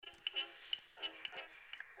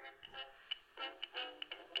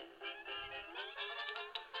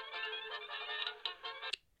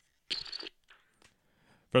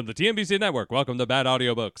From the TMBC Network, welcome to Bad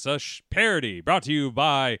Audiobooks, a parody brought to you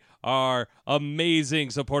by our amazing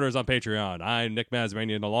supporters on Patreon. I'm Nick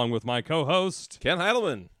Mazmanian, along with my co-host, Ken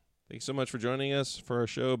Heidelman. Thanks so much for joining us for our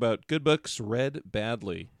show about good books read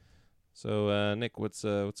badly. So, Nick, what's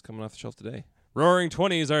coming off the shelf today? Roaring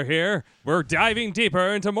 20s are here. We're diving deeper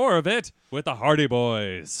into more of it with the Hardy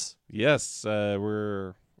Boys. Yes,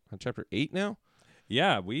 we're on chapter 8 now.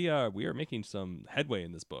 Yeah, we are making some headway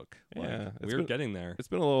in this book. Yeah, we're getting there. It's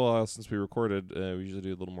been a little while since we recorded. We usually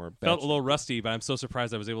do a little more. Felt a little rusty, but I'm so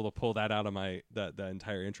surprised I was able to pull that out of the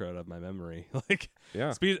entire intro out of my memory.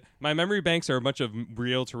 Yeah. My memory banks are a bunch of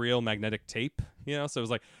reel-to-reel magnetic tape, so it was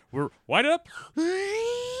like, we're wind up.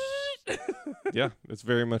 Yeah, it's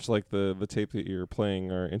very much like the tape that you're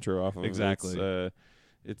playing our intro off of. Exactly.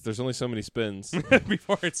 There's only so many spins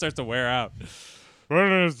before it starts to wear out.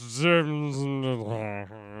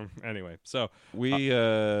 Anyway, so we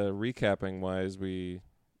recapping wise, we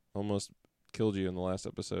almost killed you in the last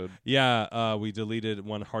episode. Yeah, we deleted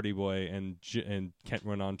one Hardy Boy, and Kent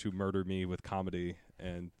went on to murder me with comedy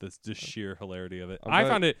and the sheer hilarity of it. I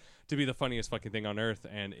found it to be the funniest fucking thing on earth,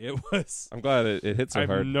 and it was. I'm glad it hit so I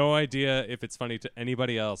hard. have no idea if it's funny to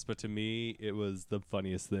anybody else, but to me, it was the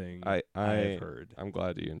funniest thing I've heard. I'm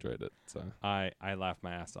glad you enjoyed it. So I laughed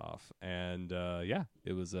my ass off, and yeah,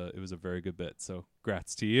 it was a very good bit. So,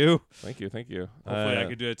 grats to you. Thank you. Hopefully, I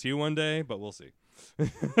could do it to you one day, but we'll see.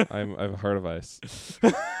 I have a heart of ice.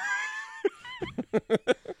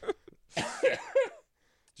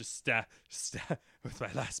 Just stab with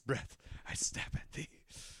my last breath. I stab at thee.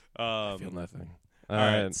 I feel nothing. All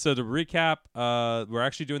right. So to recap, we're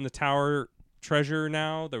actually doing the tower treasure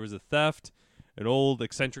now. There was a theft, an old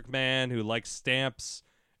eccentric man who likes stamps,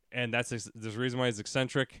 and there's a reason why he's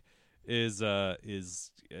eccentric is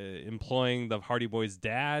employing the Hardy Boys'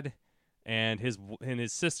 dad and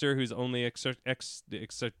his sister, who's only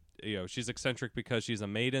she's eccentric because she's a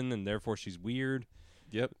maiden and therefore she's weird.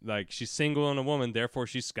 Yep. Like, she's single and a woman, therefore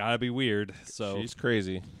she's gotta be weird. So she's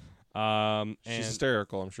crazy. She's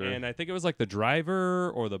hysterical, I'm sure. And I think it was like the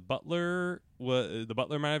driver or the butler. The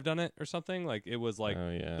butler might have done it or something. Like, it was like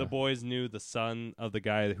the boys knew the son of the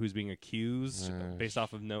guy who's being accused based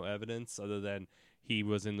off of no evidence other than he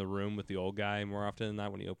was in the room with the old guy more often than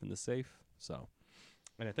not when he opened the safe. So,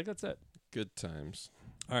 and I think that's it. Good times.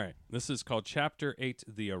 All right. This is called Chapter 8,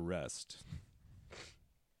 The Arrest.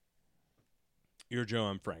 You're Joe,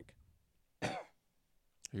 I'm Frank.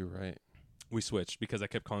 You're right. We switched because I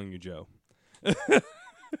kept calling you Joe.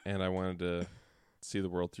 And I wanted to see the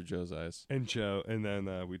world through Joe's eyes. And Joe, and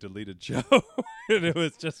then we deleted Joe, and it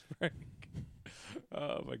was just Frank.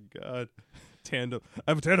 Oh, my God. Tandem.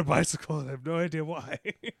 I have a tandem bicycle, and I have no idea why.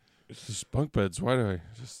 These bunk beds, why do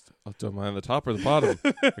I don't mind the top or the bottom?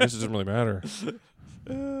 I guess it doesn't really matter. So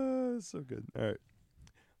good. All right.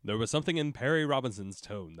 There was something in Perry Robinson's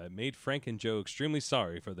tone that made Frank and Joe extremely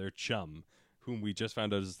sorry for their chum, whom we just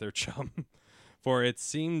found out is their chum. For it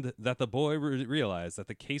seemed that the boy realized that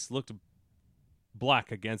the case looked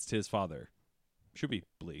black against his father. Should be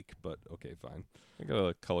bleak, but okay, fine. I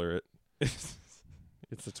gotta color it. It's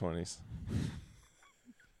the 20s.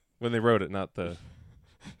 When they wrote it, not then.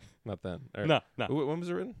 Right. No. When was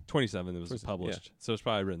it written? 27 it was published. Yeah. So it's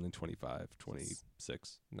probably written in 25,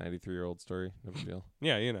 26. 93-year-old story. No big deal.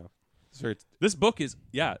 Yeah, this book is,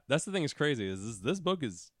 that's the thing is crazy. Is this book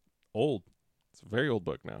is old. It's a very old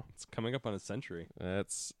book now. It's coming up on a century.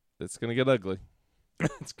 It's going to get ugly.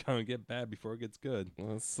 It's going to get bad before it gets good.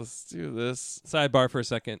 Let's do this. Sidebar for a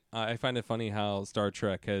second. I find it funny how Star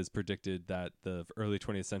Trek has predicted that the early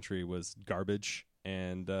 20th century was garbage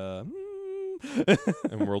and in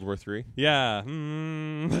World War III? Yeah.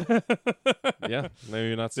 Yeah,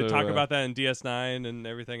 maybe not so. They talk about that in DS9 and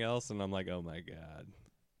everything else, and I'm like, oh my God.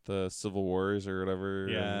 The Civil Wars or whatever.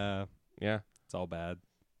 Yeah. Yeah. It's all bad.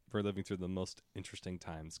 We're living through the most interesting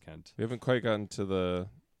times, Kent. We haven't quite gotten to the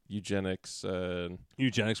eugenics.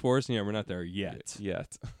 Eugenics wars? Yeah, we're not there yet. We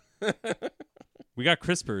got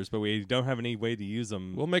CRISPRs, but we don't have any way to use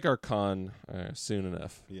them. We'll make our con soon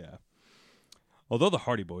enough. Yeah. Although the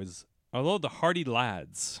Hardy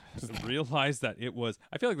lads realized that it was...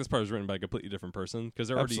 I feel like this part was written by a completely different person because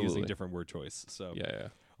they're already using different word choice. So yeah.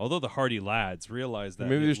 Although the Hardy lads realized that...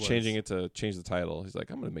 Maybe they're just changing it to change the title. He's like,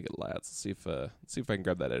 I'm going to make it lads. Let's see if I can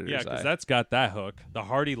grab that editor's eye. Yeah, because that's got that hook. The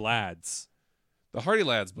Hardy lads. The Hardy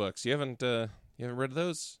lads books. You haven't read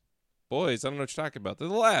those? Boys, I don't know what you're talking about. They're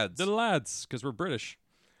the lads. They're the lads, because we're British.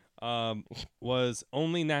 Was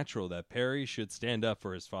only natural that Perry should stand up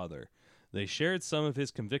for his father. They shared some of his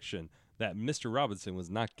conviction that Mr. Robinson was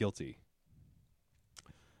not guilty.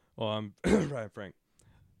 Well, I'm right, Frank.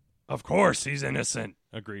 Of course he's innocent,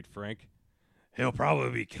 agreed Frank. He'll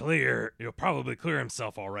probably clear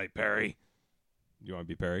himself all right, Perry. You want to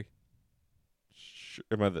be Perry? Sure.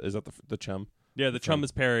 Is that the chum? Yeah, the chum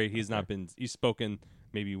is Perry. He's not been. He's spoken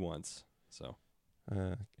maybe once. So,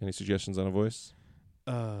 any suggestions on a voice?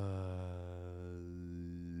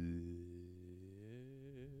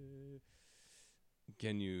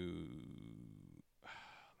 Can you?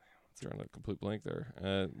 Drawing a complete blank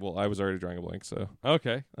there. Well, I was already drawing a blank, so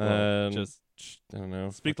Okay. Well, just I don't know.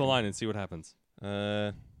 speak the line and see what happens.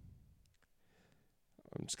 I'm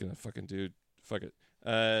just gonna fucking do. Fuck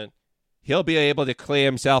it. He'll be able to clear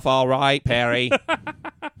himself all right, Perry.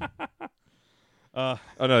 Oh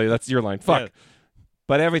no, that's your line. Fuck. Yeah.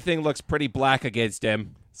 But everything looks pretty black against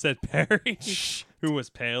him. Said Perry, who was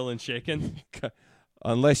pale and shaken.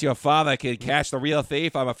 Unless your father can catch the real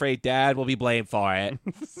thief, I'm afraid Dad will be blamed for it.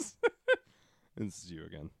 This is you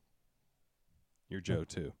again. You're Joe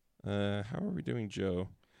too. How are we doing, Joe?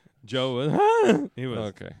 Joe, he was.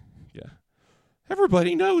 Okay, yeah.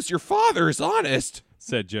 Everybody knows your father is honest,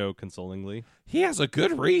 said Joe consolingly. He has a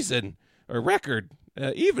good reason, a record.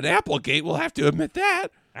 Even Applegate will have to admit that.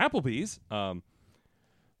 Applebee's.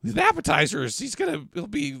 With appetizers, he'll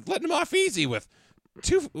be letting them off easy with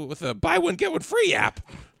a buy one get one free app.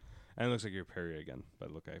 And it looks like you're Perry again,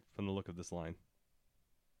 from the look of this line.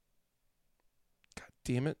 God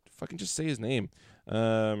damn it! Fucking just say his name.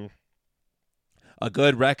 A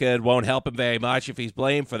good record won't help him very much if he's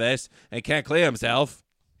blamed for this and can't clear himself.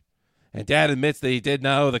 And Dad admits that he did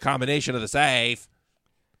know the combination of the safe.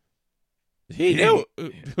 He knew.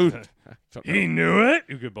 He knew it.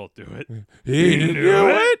 You could both do it. He knew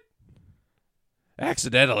it.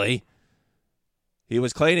 Accidentally. He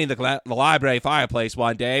was cleaning the library fireplace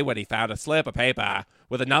one day when he found a slip of paper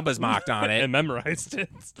with the numbers marked on it. And memorized it.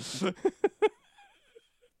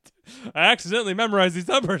 I accidentally memorized these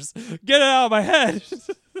numbers. Get it out of my head.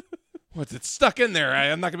 What's it stuck in there?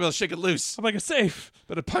 I'm not going to be able to shake it loose. I'm like a safe.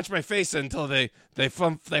 Better punch my face in until they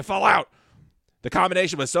fall out. The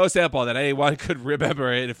combination was so simple that anyone could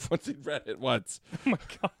remember it if once he read it once. Oh, my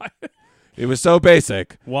God. It was so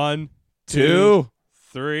basic. 1, 2,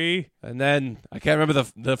 3. And then I can't remember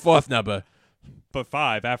the fourth number. But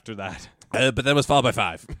 5 after that. But then it was followed by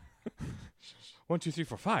 5. 1, 2, 3,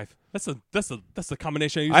 4, 5. That's the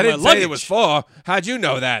combination I used I on didn't my luggage. say it was 4. How'd you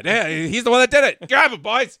know that? Yeah, he's the one that did it. Grab him,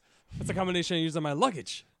 boys. That's the combination I used on my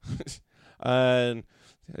luggage.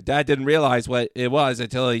 Dad didn't realize what it was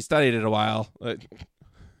until he studied it a while.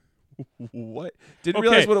 What? Didn't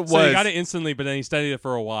realize what it was. So he got it instantly, but then he studied it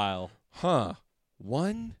for a while. Huh.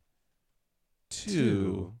 1,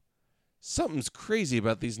 2. Something's crazy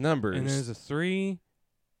about these numbers. And there's a 3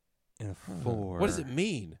 and a 4. What does it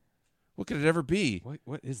mean? What could it ever be?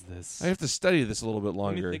 What is this? I have to study this a little bit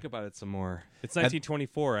longer. Let me think about it some more. It's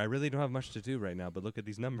 1924. I really don't have much to do right now, but look at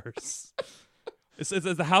these numbers. Is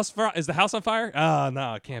the house on fire?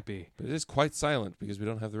 No, it can't be. But it is quite silent because we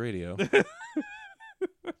don't have the radio.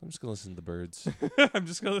 I'm just gonna listen to the birds. I'm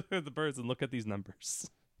just gonna look at the birds and look at these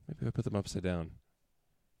numbers. Maybe I put them upside down.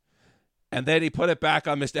 And then he put it back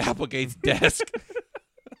on Mr. Applegate's desk.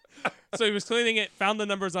 So he was cleaning it, found the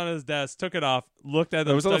numbers on his desk, took it off, looked at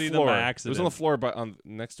them, studied them by accident. It was on the floor, but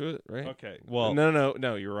next to it, right? Okay. Well,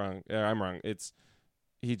 no, you're wrong. I'm wrong.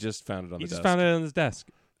 He just found it on the desk. He just found it on his desk.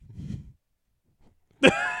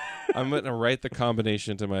 I'm going to write the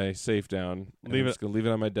combination to my safe down. I'm just going to leave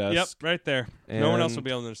it on my desk. Yep, right there. No one else will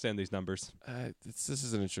be able to understand these numbers. This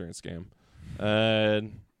is an insurance scam.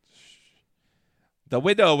 The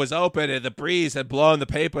window was open and the breeze had blown the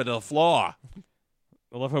paper to the floor.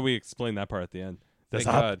 I love how we explain that part at the end. Thank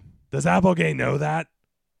God. Does Applegate know that?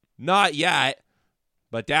 Not yet.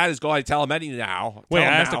 But Dad is going to tell him now. Wait, I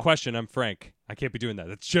asked a question. I'm Frank. I can't be doing that.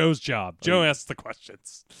 It's Joe's job. Joe asks the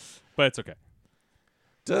questions. But it's okay.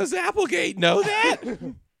 Does Applegate know that?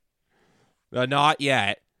 Not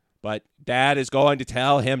yet. But Dad is going to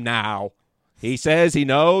tell him now. He says he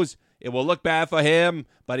knows. It will look bad for him,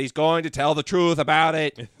 but he's going to tell the truth about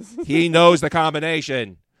it. He knows the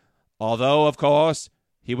combination. Although, of course,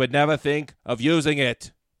 he would never think of using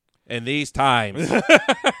it in these times.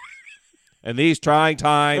 In these trying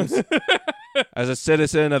times, as a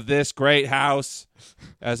citizen of this great house,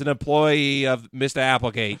 as an employee of Mr.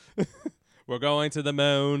 Applegate. We're going to the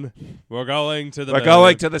moon. We're going to the We're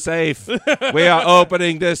going to the safe. We are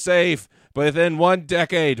opening this safe within 1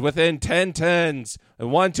 decade, within 10 turns.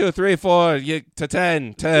 1, 2, 3, 4 to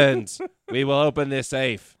 10 turns. We will open this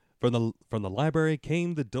safe. From the library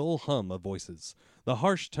came the dull hum of voices. The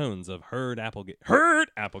harsh tones of Heard Applegate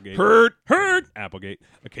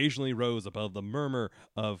occasionally rose above the murmur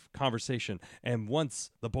of conversation, and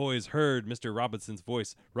once the boys heard Mr. Robinson's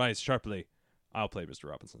voice rise sharply. I'll play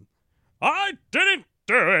Mr. Robinson. I didn't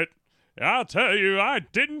do it. I'll tell you, I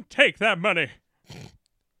didn't take that money.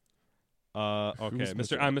 Okay,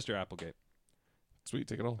 Who's I'm Mr. Applegate. Sweet,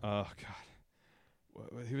 take it all. Oh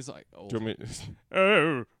God, he was like, old. Do you want me?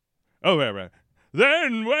 Right.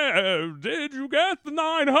 Then where did you get the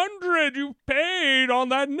 $900 you paid on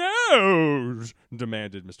that nose?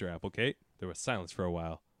 Demanded Mr. Applegate. There was silence for a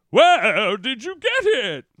while. Where did you get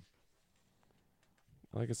it?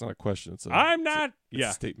 Like it's not a question. It's a. I'm not. It's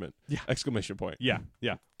a statement. Yeah. Exclamation point. Yeah.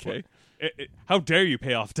 Okay. How dare you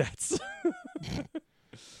pay off debts?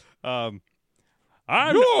 I'm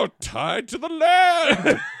You're tied to the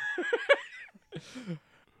land.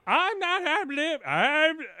 I'm not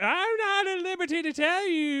at liberty to tell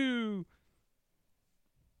you.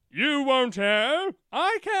 You won't tell?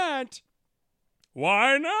 I can't.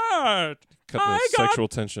 Why not? Cut the sexual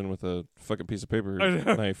tension with a fucking piece of paper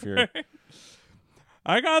knife here.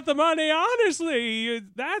 I got the money honestly.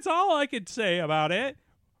 That's all I could say about it.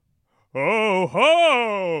 Ho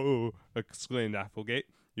ho! Exclaimed Applegate.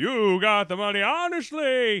 You got the money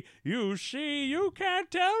honestly. You see, you can't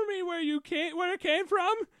tell me where it came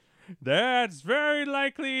from. That's very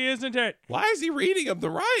likely, isn't it? Why is he reading him the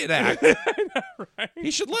riot act? I know, right?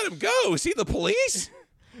 He should let him go. Is he the police?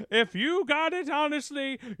 If you got it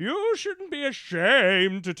honestly, you shouldn't be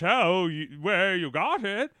ashamed to tell where you got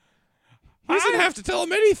it. He doesn't have to tell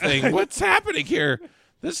him anything. What's happening here?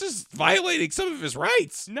 This is violating some of his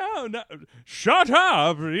rights. No. Shut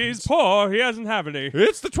up. He's poor. He doesn't have any.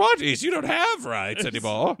 It's the 20s. You don't have rights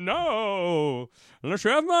anymore. No. Unless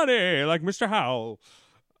you have money, like Mr. Howell.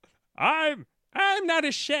 I'm not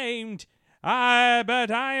ashamed.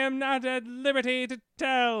 But I am not at liberty to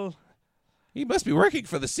tell. He must be working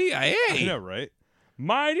for the CIA. I know, right?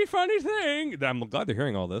 Mighty funny thing. I'm glad they're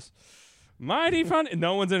hearing all this. Mighty funny.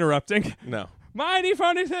 No one's interrupting. No. Mighty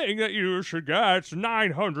funny thing that you should get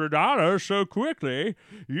 $900 so quickly.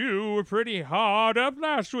 You were pretty hard up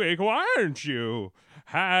last week, weren't you?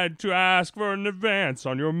 Had to ask for an advance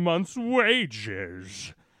on your month's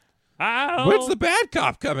wages. When's the bad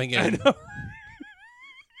cop coming in? I know.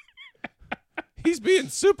 He's being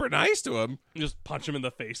super nice to him. Just punch him in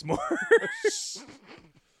the face more.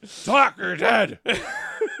 Talk or dead.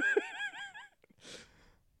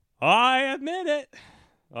 I admit it.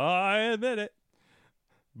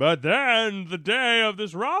 But then the day of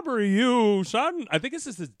this robbery, I think this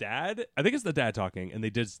is his dad. I think it's the dad talking, and they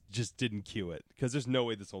just didn't cue it because there's no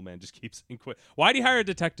way this old man just keeps inquisitive. Why'd he hire a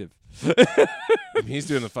detective? He's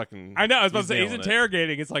doing the fucking. I know. I was about to say he's nailing it.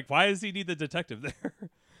 interrogating. It's like, why does he need the detective there?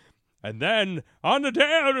 And then on the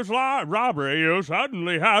day of this robbery, you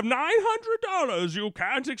suddenly have $900 you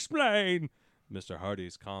can't explain. Mr.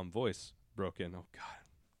 Hardy's calm voice broke in. Oh God,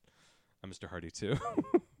 I'm Mr. Hardy too.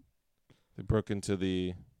 They broke into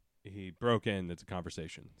the. He broke into the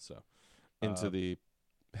conversation. So into the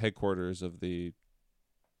headquarters of the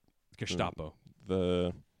Gestapo,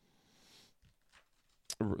 the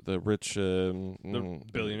rich the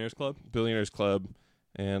Billionaires Club. Billionaires Club,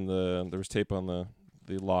 and there was tape on the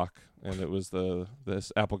lock, and it was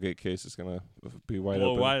this Applegate case is gonna be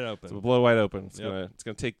Blow wide open. It's blow wide open. It's Yep.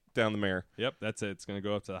 gonna take down the mayor. Yep, that's it. It's gonna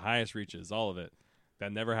go up to the highest reaches. All of it.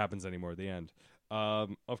 That never happens anymore. At the end.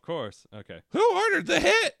 Of course. Okay. Who ordered the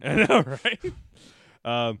hit? I know,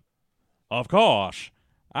 right? Of course.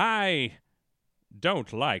 I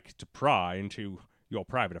don't like to pry into your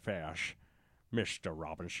private affairs, Mr.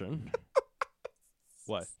 Robinson.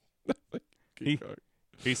 What?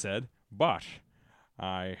 He said, but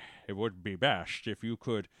it would be best if you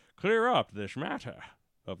could clear up this matter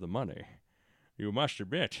of the money. You must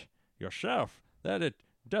admit yourself that it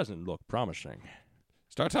doesn't look promising.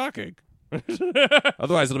 Start talking.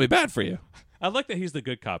 Otherwise, it'll be bad for you. I like that he's the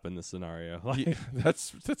good cop in this scenario. Yeah,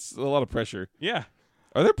 that's a lot of pressure. Yeah.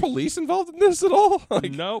 Are there police involved in this at all?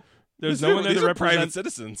 Nope. There's no one there these to are represent private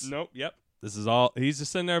citizens. Nope. Yep. This is all. He's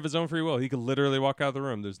just sitting there of his own free will. He could literally walk out of the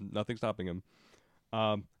room. There's nothing stopping him.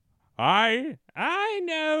 I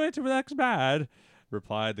know it looks bad,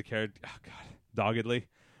 replied the character. Oh God, doggedly.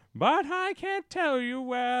 But I can't tell you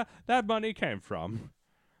where that money came from.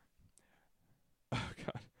 Oh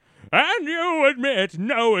God. And you admit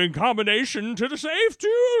knowing combination to the safe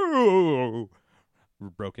too.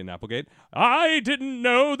 Broke in Applegate. I didn't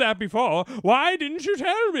know that before. Why didn't you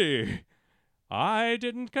tell me? I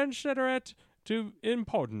didn't consider it too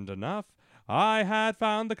important enough. I had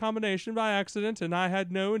found the combination by accident, and I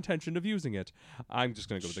had no intention of using it. I'm just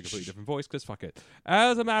going to go with a completely different voice, because fuck it.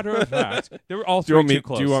 As a matter of fact, they were all three too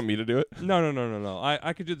close. Do you want me to do it? No.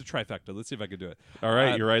 I could do the trifecta. Let's see if I could do it. All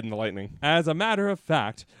right, you're riding the lightning. As a matter of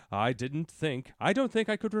fact, I don't think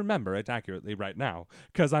I could remember it accurately right now,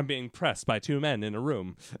 because I'm being pressed by two men in a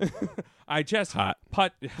room. I just Hot.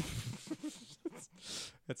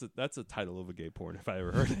 That's a title of a gay porn if I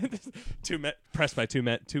ever heard it. Pressed by two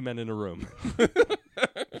men in a room.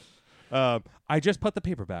 I just put the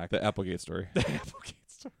paper back. The Applegate story. The Applegate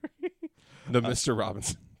story. The Mr.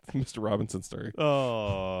 Robinson. Mr. Robinson story.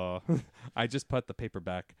 Oh, I just put the paper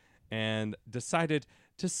back and decided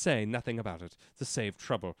to say nothing about it to save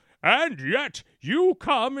trouble. And yet you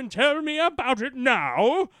come and tell me about it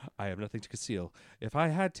now. I have nothing to conceal. If I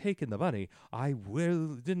had taken the money, I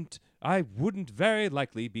wouldn't very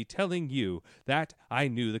likely be telling you that I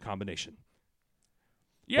knew the combination.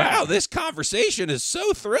 Yeah. Wow, this conversation is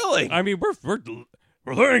so thrilling. I mean, we're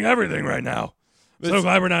learning everything right now. So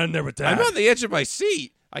glad we're not in there with that. I'm on the edge of my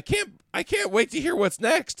seat. I can't wait to hear what's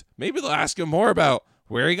next. Maybe they'll ask him more about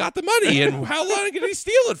where he got the money and how long did he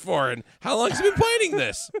steal it for and how long has he been planning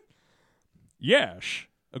this. Yes,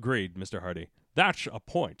 agreed, Mr. Hardy. That's a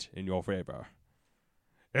point in your favor.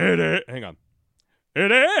 It is. Hang on.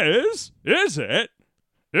 It is. Is it?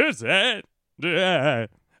 Is it?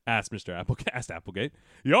 Asked Mr. Applegate.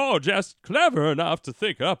 You're just clever enough to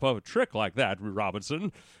think up of a trick like that,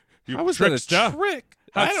 Robinson. How was that a trick?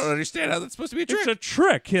 I don't understand how that's supposed to be a trick. It's a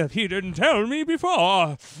trick if he didn't tell me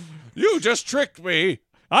before. You just tricked me.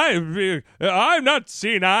 I'm not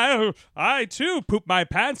senile. I, too, poop my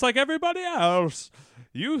pants like everybody else.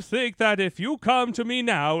 You think that if you come to me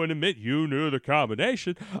now and admit you knew the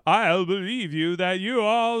combination, I'll believe you that you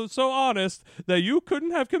are so honest that you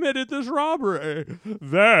couldn't have committed this robbery.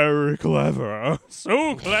 Very clever.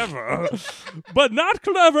 So clever. But not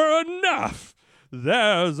clever enough.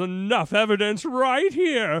 There's enough evidence right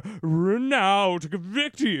here now to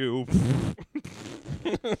convict you.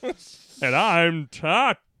 And I'm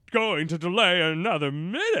not going to delay another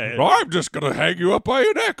minute. I'm just going to hang you up by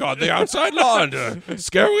your neck on the outside lawn to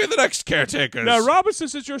scare away the next caretakers. Now, Robinson,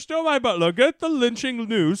 since you're still my butler, get the lynching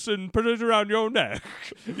noose and put it around your neck.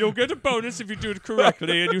 You'll get a bonus if you do it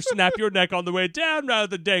correctly and you snap your neck on the way down rather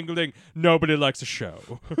than dangling. Nobody likes a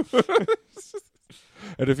show.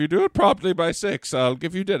 And if you do it promptly by 6, I'll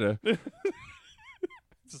give you dinner.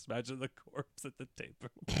 Just imagine the corpse at the table.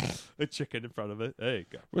 A chicken in front of it. There you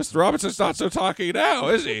go. Mr. Robinson's not so talky now,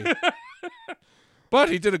 is he? But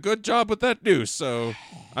he did a good job with that noose, so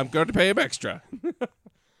I'm going to pay him extra.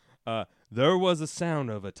 There was a sound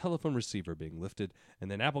of a telephone receiver being lifted, and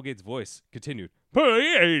then Applegate's voice continued.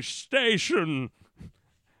 Police station!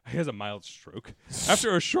 He has a mild stroke.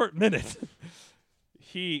 After a short minute,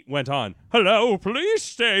 he went on. Hello, police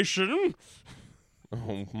station!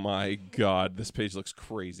 Oh my God, this page looks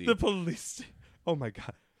crazy. The police. Oh my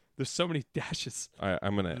God, there's so many dashes.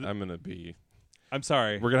 I'm gonna be. I'm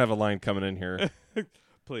sorry. We're gonna have a line coming in here.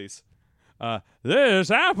 Please. This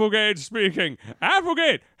Applegate speaking.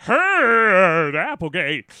 Applegate heard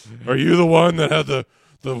Applegate. Are you the one that had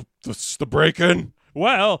the break-in?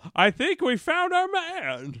 Well, I think we found our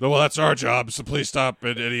man. No, well, that's our job. So please stop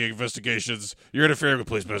any investigations. You're interfering with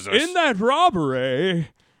police business. In that robbery.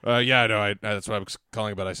 Yeah, I know. That's what I was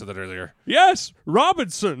calling about. I said that earlier. Yes,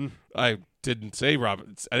 Robinson. I didn't say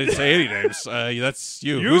Robinson. I didn't say any names. That's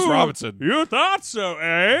you. Who's Robinson? You thought so,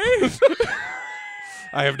 eh?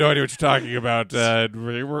 I have no idea what you're talking about.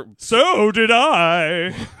 So did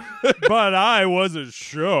I. But I wasn't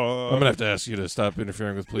sure. I'm going to have to ask you to stop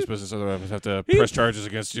interfering with police business, otherwise I'm going to have to press charges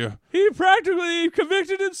against you. He practically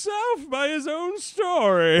convicted himself by his own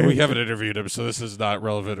story. We haven't interviewed him, so this is not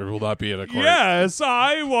relevant or will not be in a court. Yes,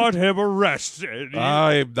 I want him arrested.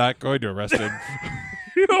 I'm not going to arrest him.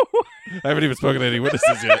 I haven't even spoken to any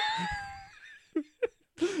witnesses yet.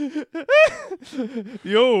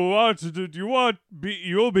 You'll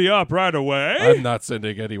be up right away? I'm not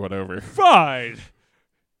sending anyone over. Fine.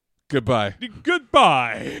 Goodbye.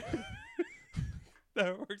 Goodbye.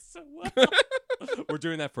 That works so well. We're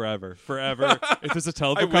doing that forever. If there's a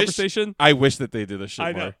telephone conversation. I wish that they did this shit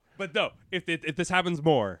I more. know. But no, if this happens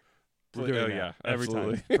more, we're doing that. Yeah, every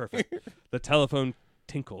absolutely. time. Perfect. The telephone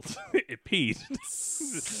tinkled. It peed.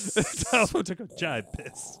 The telephone took a giant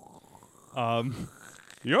piss. Oh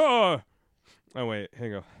wait,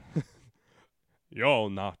 hang on. You're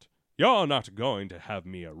not going to have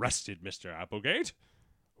me arrested, Mr. Applegate.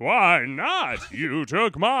 Why not? You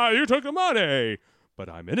took the money. But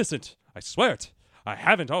I'm innocent. I swear it. I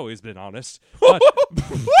haven't always been honest. But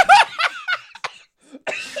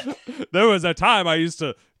there was a time I used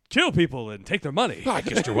to kill people and take their money. I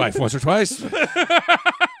kissed your wife once or twice.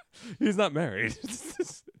 He's not married.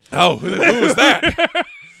 Oh, who was that?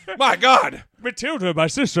 My God. Matilda, my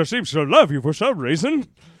sister, seems to love you for some reason.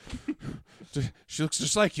 She looks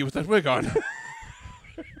just like you with that wig on.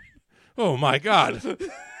 Oh, my God.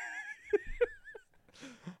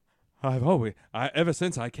 Ever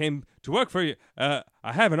since I came to work for you, I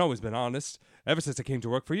haven't always been honest. Ever since I came to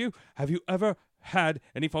work for you, have you ever had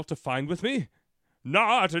any fault to find with me?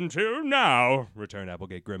 Not until now, returned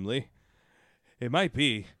Applegate grimly. It might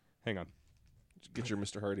be. Hang on. Get your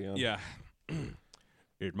Mr. Hardy on. Yeah.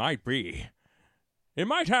 It might be. It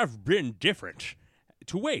might have been different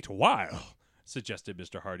to wait a while, suggested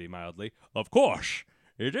Mr. Hardy mildly. Of course,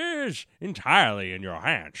 it is entirely in your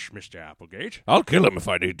hands, Mr. Applegate. I'll kill him if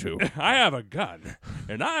I need to. I have a gun,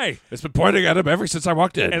 and It's been pointing at him ever since I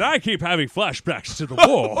walked in. I keep having flashbacks to the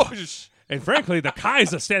war. And frankly, the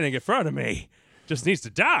Kaiser standing in front of me just needs to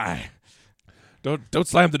die. Don't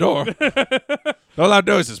slam the door. No loud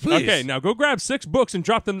noises, please. Okay, now go grab 6 books and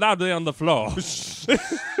drop them loudly on the floor.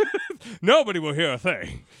 Nobody will hear a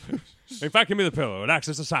thing. In fact, give me the pillow. It acts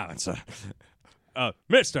as a silencer.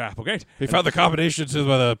 Mr. Applegate. He found the combination to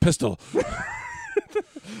the pistol.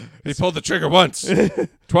 He pulled the trigger once,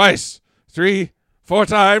 twice, 3, 4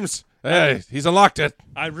 times. Hey, he's unlocked it.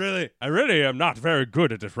 I really am not very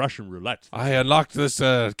good at this Russian roulette. I unlocked this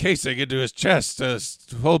casing into his chest,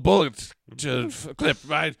 whole bullet clip.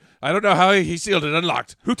 I don't know how he sealed it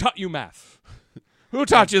unlocked. Who taught you math? Who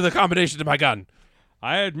taught you the combination to my gun?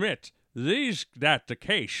 I admit that the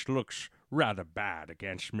case looks rather bad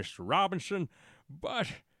against Mr. Robinson, but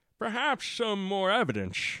perhaps some more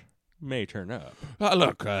evidence may turn up.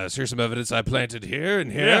 Look, here's some evidence I planted here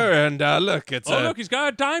and here, Yeah. and look, it's look, he's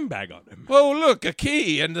got a dime bag on him. Oh, look, a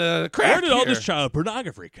key and a crack. Where did all here. this child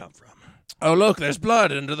pornography come from? Oh, look, there's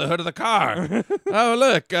blood under the hood of the car. Oh,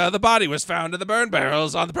 look, the body was found in the burn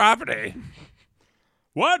barrels on the property.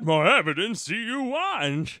 What more evidence do you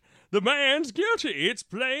want? The man's guilty. It's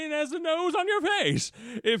plain as the nose on your face.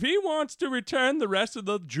 If he wants to return the rest of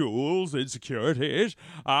the jewels and securities,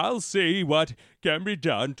 I'll see what can be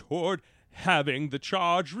done toward having the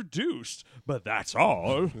charge reduced. But that's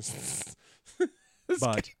all.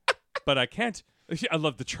 But I can't. I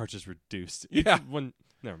love the charges reduced. Yeah.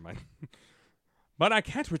 Never mind. But I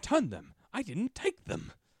can't return them. I didn't take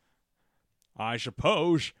them. I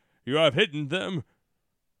suppose you have hidden them.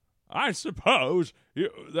 I suppose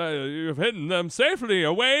you've hidden them safely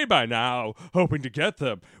away by now, hoping to get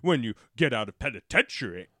them when you get out of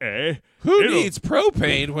penitentiary, eh? Who needs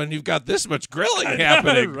propane when you've got this much grilling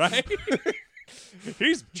happening? Right?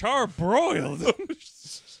 He's charbroiled.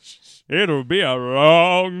 It'll be a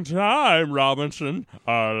long time, Robinson.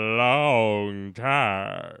 A long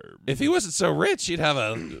time. If he wasn't so rich, he'd have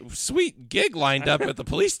a sweet gig lined up at the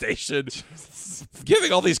police station,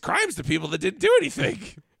 giving all these crimes to people that didn't do anything.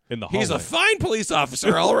 In the hallway. He's a fine police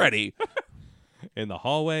officer already. In the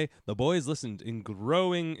hallway, the boys listened in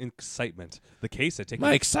growing excitement. The case had taken...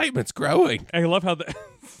 My excitement's growing. I love how the...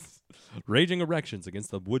 Raging erections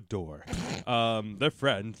against the wood door. Their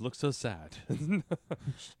friend looked so sad.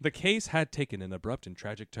 The case had taken an abrupt and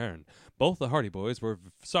tragic turn. Both the Hardy boys were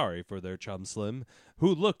sorry for their chum Slim,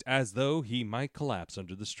 who looked as though he might collapse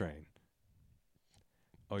under the strain.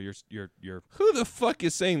 Oh, you're Who the fuck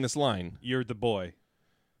is saying this line? the boy.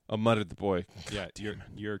 Oh, muttered the boy. Yeah,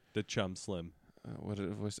 you're the chum Slim. What a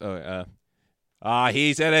voice?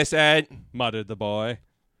 He's innocent. Muttered the boy.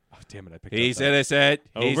 Oh, damn it, I picked He's up that. innocent.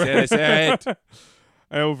 He's Over. innocent.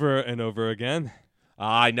 Over and over again.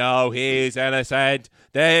 I know he's innocent.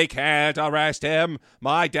 They can't arrest him.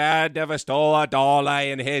 My dad never stole a dollar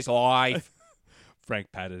in his life.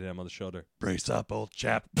 Frank patted him on the shoulder. Brace up, old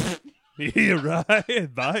chap. You right,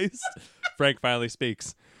 advice. Frank finally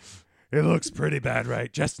speaks. It looks pretty bad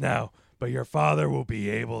right just now, but your father will be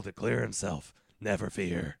able to clear himself. Never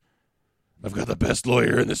fear. I've got the best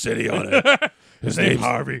lawyer in the city on it. His name's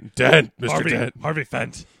Harvey. Dent, Mr. Dent. Harvey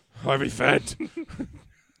Fent. Harvey Fent.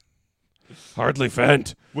 Hardly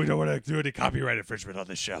Fent. We don't want to do any copyright infringement on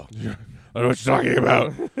this show. I know what you're talking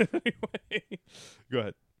about. Anyway, go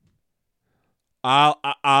ahead.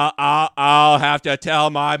 I'll have to tell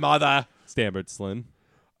my mother. Stammered Slim.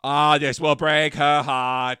 This will break her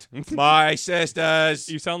heart. My sisters.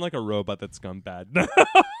 You sound like a robot that's gone bad.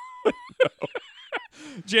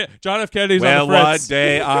 John F. Kennedy's Well, on the one fritz.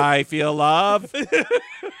 day I feel love.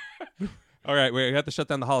 All right, we have to shut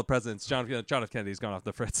down the Hall of Presidents. John F. Kennedy's gone off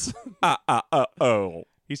the fritz. Oh.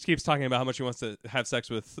 He keeps talking about how much he wants to have sex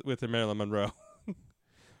with Marilyn Monroe.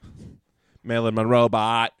 Marilyn Monroe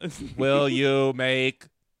bot, will you make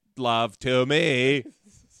love to me?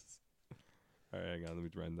 All right, hang on. Let me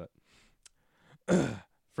find that.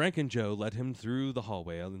 Frank and Joe led him through the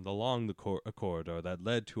hallway and along the a corridor that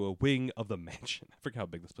led to a wing of the mansion. I forget how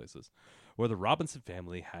big this place is, where the Robinson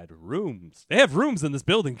family had rooms. They have rooms in this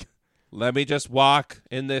building. Let me just walk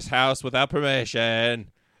in this house without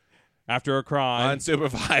permission. After a crime.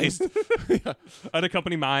 Unsupervised.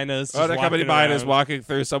 Unaccompanied minors. Unaccompanied minors walking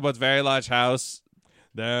through someone's very large house.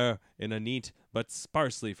 There, in a neat but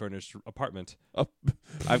sparsely furnished apartment. Oh,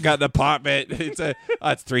 I've got an apartment.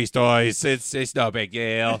 It's 3 stories. It's no big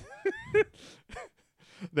deal.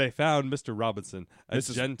 They found Mr. Robinson,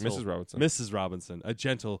 Mrs. Robinson, a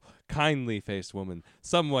gentle, kindly-faced woman,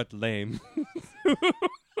 somewhat lame.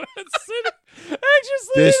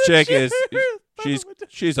 This chick is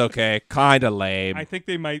she's okay, kind of lame. I think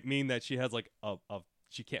they might mean that she has like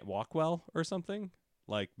she can't walk well or something.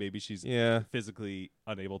 Like maybe she's physically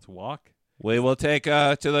unable to walk. We will take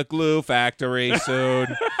her to the glue factory soon.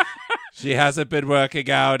 She hasn't been working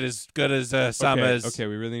out as good as Summers. Okay,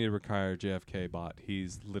 we really need to retire JFK bot.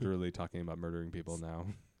 He's literally talking about murdering people now.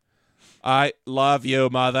 I love you,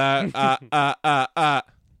 mother.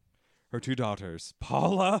 Her 2 daughters,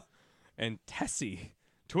 Paula and Tessie,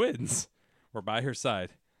 twins, were by her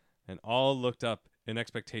side, and all looked up in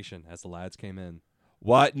expectation as the lads came in.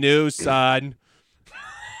 What news, son?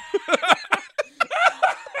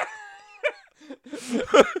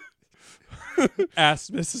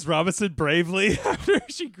 Asked Mrs. Robinson bravely after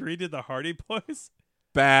she greeted the Hardy Boys.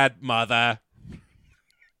 Bad, mother.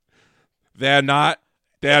 They're not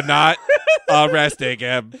arresting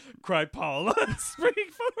him. Cried Paula,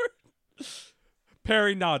 springing forward.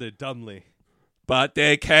 Perry nodded dumbly. But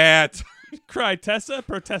they can't. Cried Tessa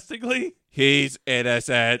protestingly. He's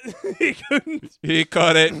innocent. He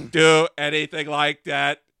couldn't do anything like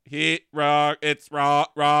that. Wrong. It's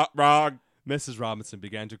wrong. Mrs. Robinson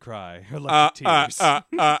began to cry, her lucky tears.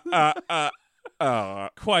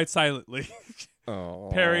 Quite silently.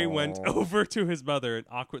 Perry went over to his mother and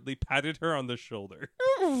awkwardly patted her on the shoulder.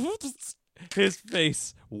 His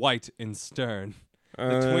face white and stern.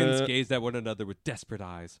 The twins gazed at one another with desperate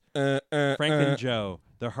eyes. Frank and Joe,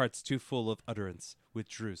 their hearts too full of utterance,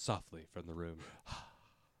 withdrew softly from the room.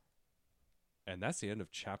 And that's the end of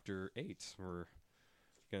chapter 8. We're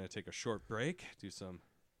going to take a short break, do some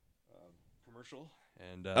commercial,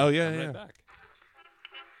 and come right back.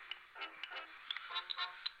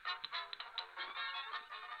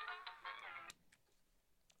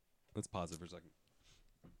 Let's pause it for a second.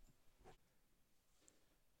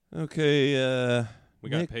 Okay, we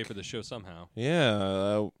got to pay for the show somehow.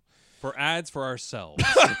 Yeah. For ads for ourselves.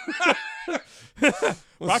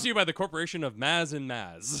 Brought to you by the corporation of Maz and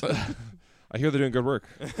Maz. I hear they're doing good work.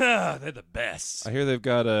 They're the best. I hear they've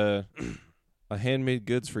got a handmade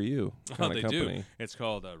goods for you kind of company. Do. It's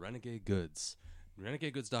called Renegade Goods.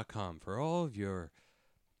 RenegadeGoods.com for all of your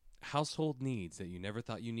household needs that you never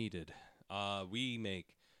thought you needed. We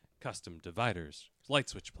make custom dividers, light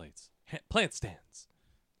switch plates, plant stands,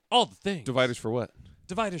 all the things. Dividers for what?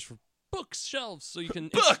 Dividers for books, shelves, so you can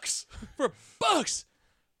books for books.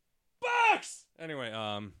 Anyway,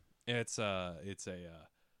 it's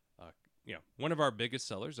one of our biggest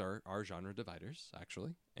sellers are our genre dividers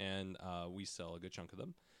actually, and we sell a good chunk of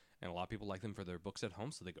them, and a lot of people like them for their books at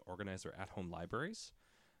home, so they can organize their at-home libraries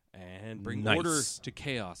and bring order to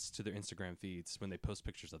chaos to their Instagram feeds when they post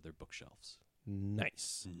pictures of their bookshelves.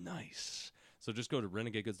 Nice. So just go to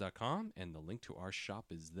renegadegoods.com, and the link to our shop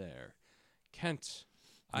is there. Kent,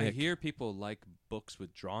 Nick. I hear people like books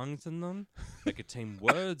with drawings in them that contain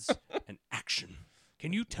words and action.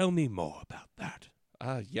 Can you tell me more about that?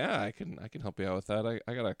 Yeah, I can help you out with that.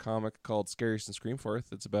 I got a comic called Scariest and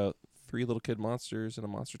Screamforth. It's about 3 little kid monsters in a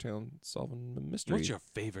monster town solving a mystery. What's your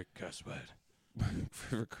favorite curse word? My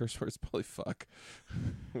favorite curse word is probably fuck.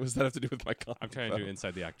 What does that have to do with my comic? I'm trying to do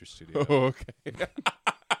Inside the Actors Studio. Oh, okay.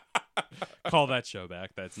 Call that show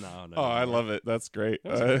back. That's not. Oh, I love it. That's great.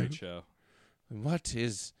 That's a great show.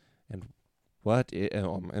 And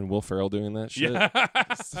Will Ferrell doing that shit? Yeah.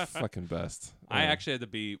 It's the fucking best. I actually had to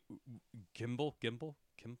be Gimbal.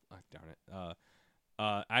 Darn it.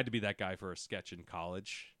 I had to be that guy for a sketch in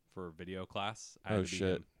college for video class. I had to be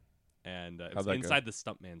shit. him. And it was Inside the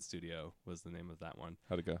Stuntman Studio was the name of that one.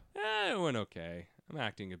 How'd it go? It went okay. My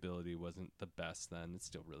acting ability wasn't the best then. It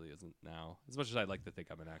still really isn't now. As much as I'd like to think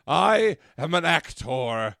I'm an actor. I am an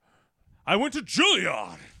actor. I went to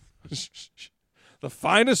Juilliard. The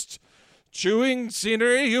finest chewing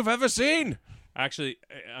scenery you've ever seen. Actually,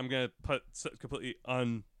 I'm going to put completely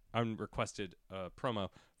unrequested promo.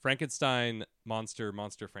 Frankenstein Monster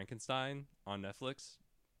Frankenstein on Netflix.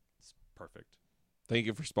 It's perfect. Thank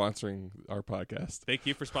you for sponsoring our podcast. Thank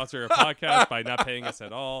you for sponsoring our podcast by not paying us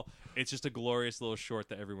at all. It's just a glorious little short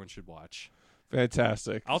that everyone should watch.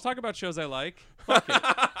 Fantastic. I'll talk about shows I like. Fuck it.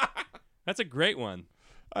 That's a great one.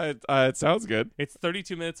 It sounds good. It's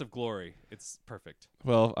 32 minutes of glory. It's perfect.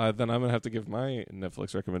 Well, then I'm going to have to give my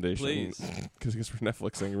Netflix recommendation. Please. Because I guess we're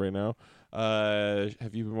Netflixing right now.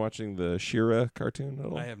 Have you been watching the She-Ra cartoon at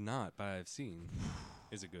all? I have not, but I've seen.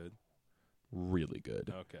 Is it good? Really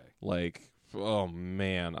good. Okay. Like, oh,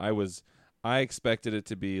 man. I expected it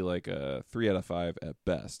to be like a 3 out of 5 at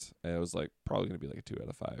best. And it was like probably going to be like a 2 out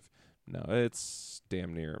of 5. No, it's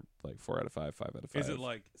damn near like 4 out of 5, 5 out of 5. Is it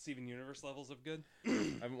like Steven Universe levels of good? I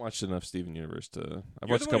haven't watched enough Steven Universe to. I've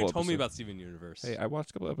You're watched the a couple one who told me episodes. about Steven Universe. Hey, I watched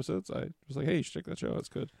a couple episodes. I was like, hey, you should check that show. It's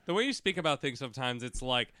good. The way you speak about things sometimes, it's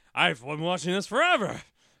like, I've been watching this forever.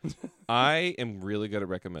 I am really good at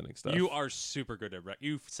recommending stuff. You are super good at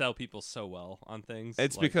you sell people so well on things.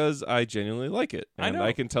 It's like, because I genuinely like it, I and know.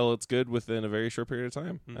 I can tell it's good within a very short period of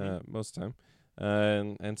time, Mhm. most of the time.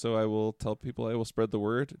 And so I will tell people, I will spread the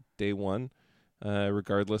word day one,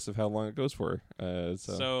 regardless of how long it goes for.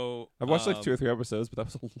 So I've watched like 2 or 3 episodes, but that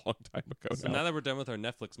was a long time ago. So now that we're done with our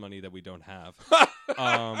Netflix money that we don't have,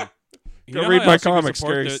 you Go know read how my else you can comics,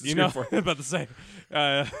 support Scary the- You know, Screen about to say.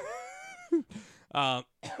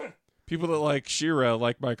 People that like She-Ra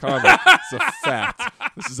like my comic. It's a fact.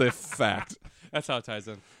 This is a fact. That's how it ties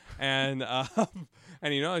in. And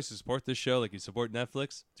and you know, you support this show like you support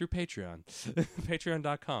Netflix through Patreon.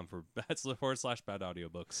 Patreon.com /bad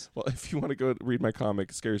audiobooks. Well, if you want to go read my comic,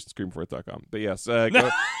 scarescreamforth.com. But yes, go to.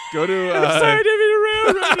 I'm sorry, I didn't mean to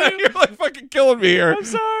ruin You're like fucking killing me here. I'm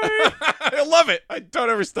sorry. I love it. I don't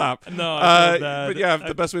ever stop. No, I feel bad. But yeah,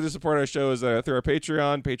 the best way to support our show is through our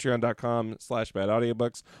Patreon, patreon.com /bad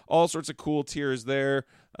audiobooks. All sorts of cool tiers there.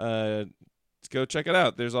 Go check it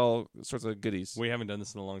out. There's all sorts of goodies. We haven't done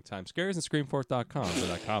this in a long time. ScaresandScreamforth.com for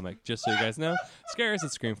that comic. Just so you guys know,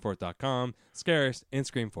 ScaresandScreamforth.com.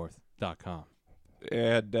 ScaresandScreamforth.com.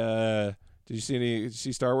 And did you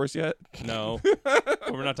see Star Wars yet? No,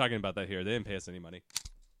 but we're not talking about that here. They didn't pay us any money.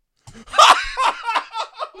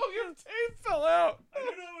 Oh, your tape fell out. I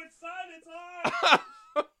don't know which side it's on.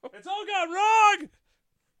 It's all gone wrong.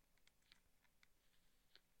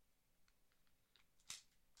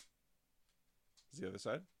 Is the other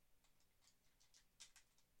side?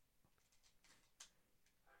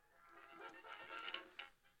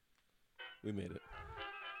 We made it.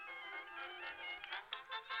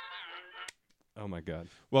 Oh my god.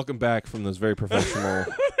 Welcome back from those very professional,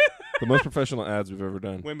 the most professional ads we've ever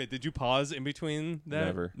done. Wait a minute. Did you pause in between that?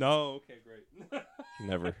 Never. No. Okay, great.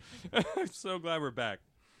 Never. I'm so glad we're back.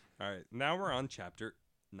 All right. Now we're on chapter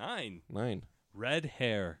 9. 9. Red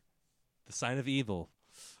hair. The sign of evil,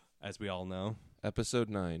 as we all know. Episode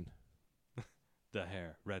 9. The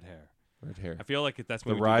hair. Red hair. Red hair. I feel like that's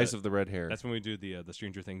when The we do rise of the red hair. That's when we do the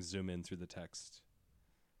Stranger Things zoom in through the text.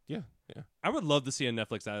 Yeah, yeah. I would love to see a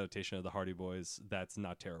Netflix adaptation of the Hardy Boys that's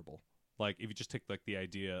not terrible. Like if you just take like the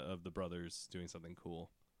idea of the brothers doing something cool.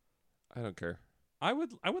 I don't care. I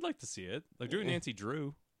would like to see it. Like doing Eh. Nancy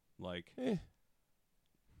Drew. Like Eh,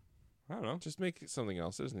 I don't know. just make something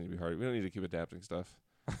else. It doesn't need to be hard. We don't need to keep adapting stuff.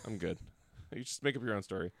 I'm good. You just make up your own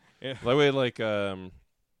story. Yeah. By the way, like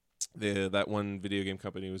that one video game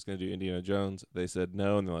company was going to do Indiana Jones. They said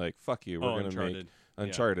no, and they're like, "Fuck you. We're going to make Uncharted.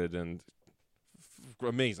 Uncharted," and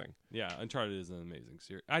amazing. Yeah, Uncharted is an amazing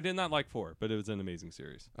series. I did not like 4, but it was an amazing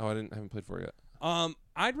series. Oh, I haven't played 4 yet. I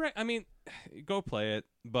mean, go play it,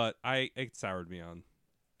 but it soured me on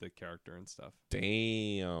the character and stuff.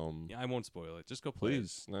 Damn. Yeah, I won't spoil it. Just go play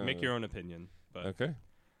Please. it. No. Make your own opinion. But Okay.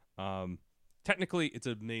 technically, it's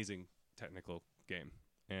an amazing technical game,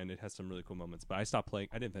 and it has some really cool moments. But I stopped playing.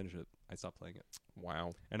 I didn't finish it. I stopped playing it.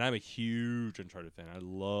 Wow. And I'm a huge Uncharted fan. I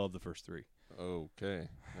love the first 3. Okay.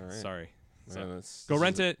 All right. Sorry. Man, Go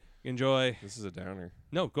rent it. Enjoy. This is a downer.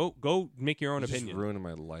 No, go make your own You're just opinion. ruining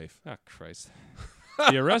my life. Oh, Christ.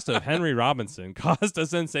 The arrest of Henry Robinson caused a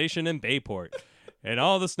sensation in Bayport, and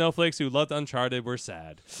all the snowflakes who loved Uncharted were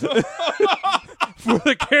sad. For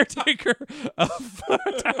the caretaker of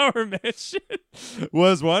Tower Mansion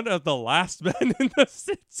was one of the last men in the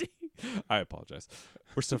city. I apologize.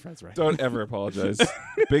 We're still friends, right? Don't ever apologize.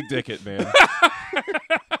 Big dick it, man.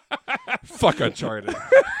 Fuck Uncharted.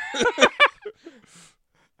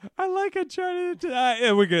 I like Uncharted.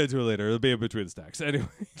 Yeah, we'll get into it later. It'll be in between the stacks. Anyway,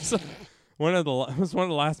 so one of the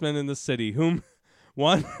last men in the city whom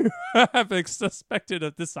one have suspected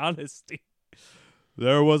of dishonesty.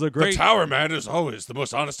 There was a great Tower Man is always the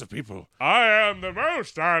most honest of people. I am the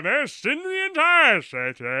most honest in the entire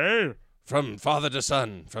city. From father to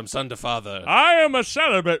son, from son to father. I am a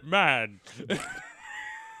celibate man.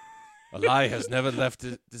 A lie has never left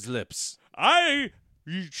his lips. I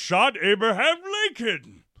shot Abraham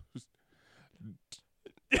Lincoln.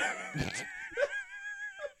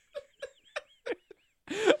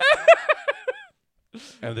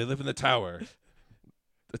 And they live in the tower.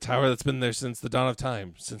 The tower that's been there since the dawn of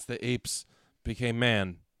time, since the apes became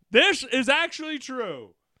man. This is actually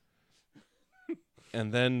true.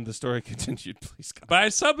 And then the story continued, please God. But I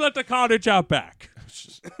sublet the cottage out back.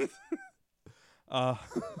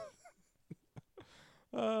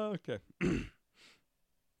 Okay.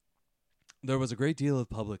 There was a great deal of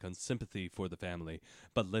public sympathy for the family,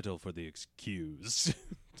 but little for the accused.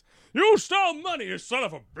 You stole money, you son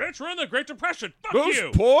of a bitch! We're in the Great Depression. Fuck Those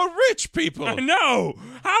you! poor rich people. I know.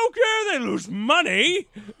 How dare they lose money?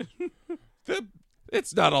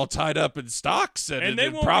 It's not all tied up in stocks and they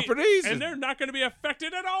in won't properties. and they're not going to be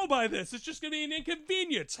affected at all by this. It's just going to be an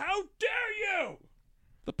inconvenience. How dare you?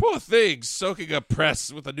 The poor things soaking up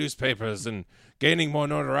press with the newspapers and gaining more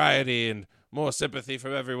notoriety and more sympathy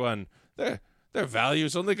from everyone. Their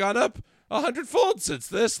value's only gone up 100-fold since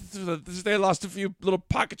this. They lost a few little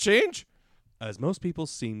pocket change. As most people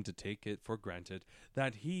seem to take it for granted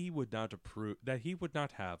that he would not approve, that he would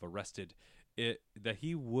not have arrested, that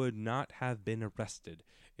he would not have been arrested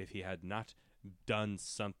if he had not done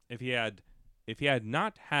some, if he had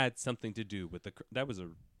not had something to do with the. That was a.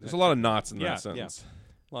 There's a lot of knots in Yeah, that sentence.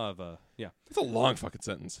 A lot of yeah. It's a long fucking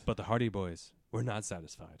sentence. But the Hardy Boys were not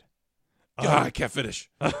satisfied. I can't finish.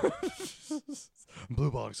 Blue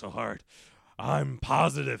balling so hard. I'm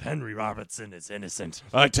positive Henry Robinson is innocent.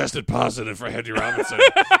 I tested positive for Henry Robinson.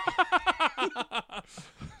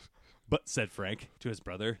 But, said Frank to his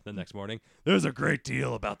brother the next morning, there's a great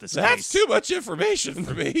deal about this That's case. too much information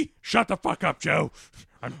for me. Shut the fuck up, Joe.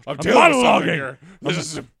 I'm dealing with something monologuing. here. This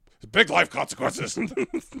is big life consequences.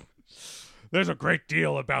 There's a great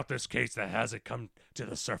deal about this case that hasn't come to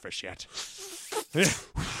the surface yet.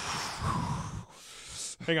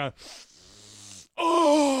 Hang on.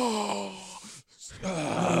 Oh.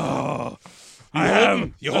 I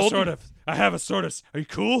have You a holding? sort of. I have a sort of. Are you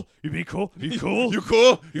cool? You be cool? You cool? You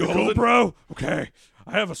cool? You cool, holding? bro? Okay.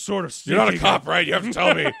 I have a sort of. You're not a sneaky- cop, right? You have to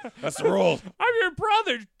tell me. That's the rule. I'm your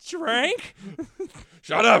brother, Frank.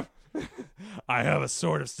 Shut up. I have a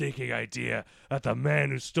sort of sneaking idea that the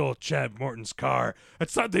man who stole Chad Morton's car had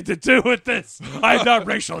something to do with this. I'm not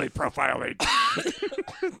racially profiling.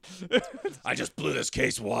 I just blew this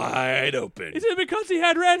case wide open. Is it because he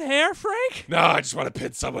had red hair, Frank? No, I just want to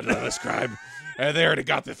pin someone to this crime. And they already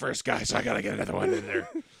got the first guy, so I got to get another one in there.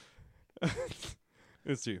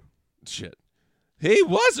 It's you. Shit. He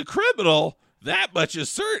was a criminal. That much is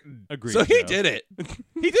certain. Agreed, So he Joe. did it.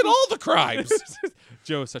 He did all the crimes.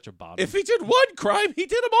 Joe is such a bottom. If he did one crime, he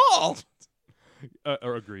did them all.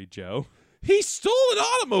 Or agreed, Joe. He stole an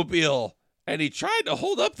automobile, and he tried to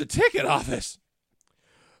hold up the ticket office.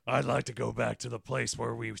 I'd like to go back to the place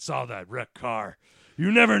where we saw that wrecked car.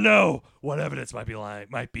 You never know what evidence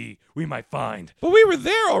we might find. But we were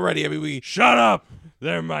there already. I mean, we... Shut up!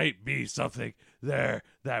 There might be something there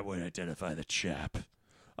that would identify the chap.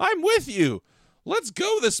 I'm with you. Let's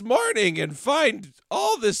go this morning and find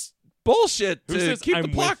all this bullshit Who to says keep I'm the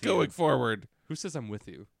plot with you? going forward. Who says I'm with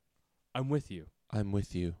you? I'm with you. I'm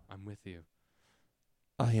with you. I'm with you.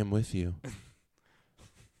 I am with you.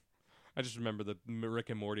 I just remember the Rick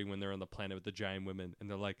and Morty when they're on the planet with the giant women, and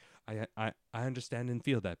they're like, I understand and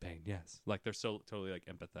feel that pain. Yes, like they're so totally like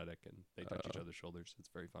empathetic, and they touch each other's shoulders. It's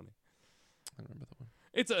very funny. I remember that one.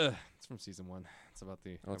 It's from season 1. It's about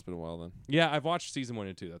the. Oh, it's been a while then. Yeah, I've watched season 1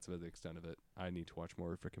 and 2. That's about the extent of it. I need to watch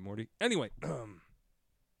more of Rick and Morty. Anyway,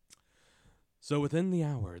 so within the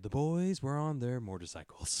hour, the boys were on their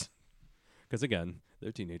motorcycles, because again,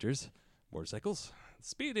 they're teenagers. Motorcycles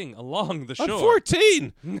speeding along the I'm shore.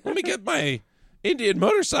 14. Let me get my Indian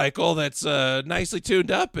motorcycle that's nicely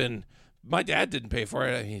tuned up, and my dad didn't pay for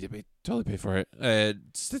it. He did totally pay for it.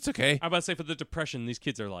 It's okay. I'm about to say, for the Depression, these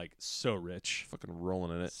kids are like so rich. Fucking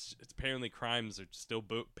rolling in it. It's apparently crimes are still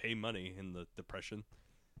pay money in the Depression.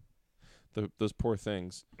 Those poor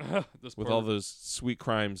things Those with poor- all those sweet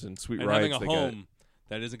crimes and sweet and rides having a they home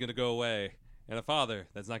that isn't going to go away, and a father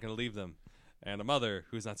that's not going to leave them, and a mother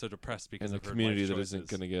who's not so depressed get. because And a of her community life that isn't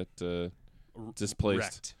choices. going to get displaced.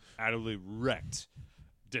 Wrecked, utterly wrecked,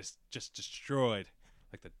 just destroyed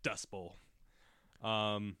like the Dust Bowl.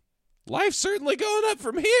 Life's certainly going up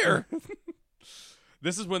from here.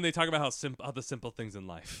 This is when they talk about how the simple things in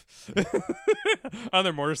life on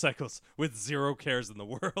their motorcycles with zero cares in the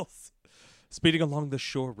world, speeding along the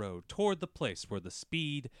shore road toward the place where the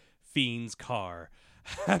speed fiend's car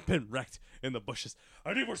had been wrecked in the bushes.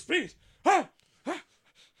 I need more speed. Ah!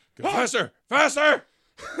 Go faster! Faster!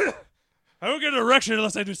 I don't get an erection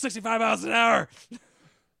unless I do 65 miles an hour.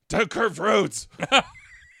 Down curved roads.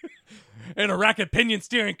 In a racket pinion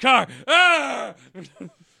steering car. Ah!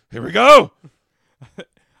 Here we go.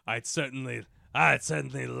 I'd certainly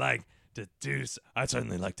like to do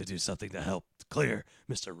something to help clear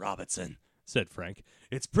Mr. Robinson, said Frank.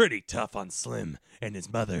 It's pretty tough on Slim and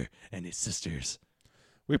his mother and his sisters.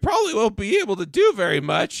 We probably won't be able to do very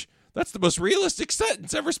much. That's the most realistic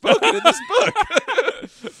sentence ever spoken in this book.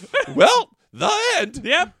 Well, the end.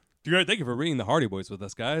 Yep. Great. Thank you for reading the Hardy Boys with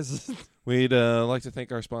us, guys. We'd like to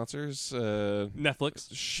thank our sponsors, Netflix.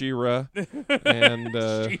 Shira, and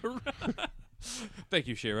Shira. Thank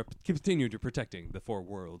you, Shira. Continue to protecting the four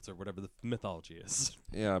worlds or whatever the mythology is.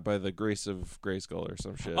 yeah, by the grace of Grayskull or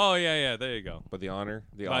some shit. Oh, yeah. There you go. By the honor,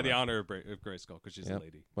 By the honor of Grayskull, because she's a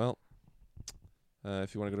lady. Well,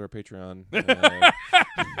 if you want to go to our Patreon,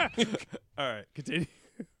 all right, continue.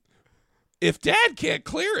 If Dad can't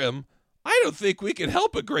clear him, I don't think we can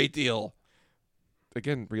help a great deal.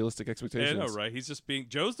 Again, realistic expectations. I know, right? He's just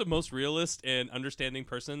Joe's the most realist and understanding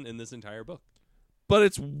person in this entire book. But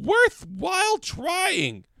it's worthwhile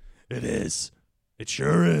trying. It is. It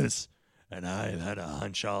sure is. And I've had a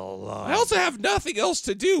hunch all along. I also have nothing else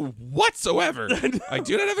to do whatsoever. I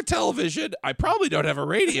do not have a television. I probably don't have a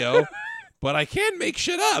radio. But I can make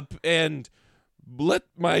shit up and let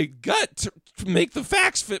my gut make the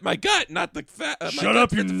facts fit my gut, not the Shut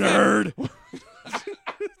up, you nerd.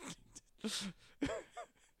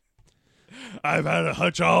 I've had a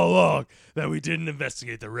hunch all along that we didn't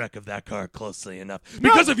investigate the wreck of that car closely enough.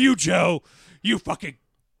 Because of you, Joe. You fucking...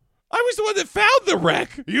 I was the one that found the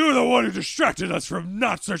wreck. You're the one who distracted us from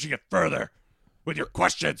not searching it further with your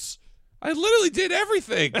questions. I literally did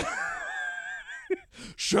everything.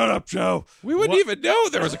 Shut up, Joe. We wouldn't even know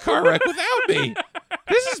there was a car wreck without me.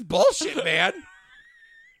 This is bullshit, man.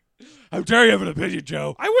 How dare you have an opinion,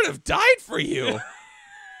 Joe? I would have died for you.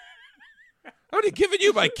 I would have given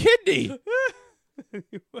you my kidney.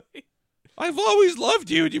 Anyway. I've always loved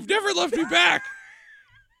you, and you've never loved me back.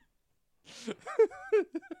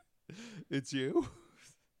 It's you?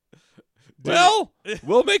 Well,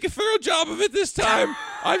 we'll make a thorough job of it this time.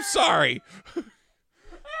 I'm sorry.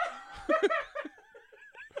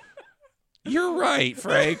 You're right,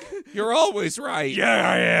 Frank. You're always right. Yeah,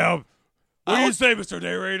 I am. What do you say, Mr.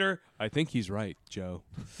 Narrator? I think he's right, Joe.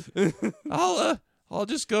 I'll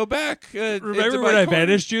just go back. Remember when I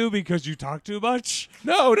banished you because you talk too much?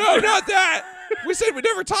 No, not that. We said we'd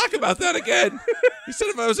never talk about that again. You said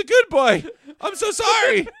if I was a good boy. I'm so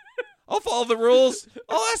sorry. I'll follow the rules.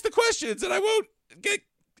 I'll ask the questions, and I won't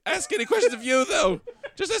ask any questions of you, though.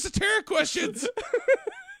 Just esoteric questions.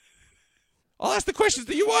 I'll ask the questions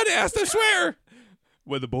that you want asked, I swear.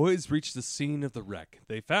 When the boys reached the scene of the wreck,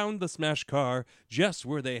 they found the smashed car just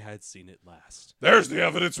where they had seen it last. There's the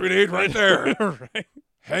evidence we need right there. Right.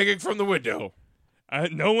 Hanging from the window.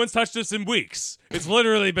 No one's touched this in weeks. It's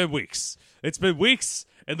literally been weeks. It's been weeks,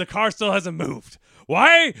 and the car still hasn't moved.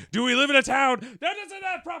 Why do we live in a town that doesn't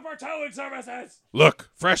have proper towing services?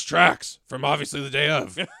 Look, fresh tracks from obviously the day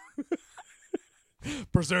of.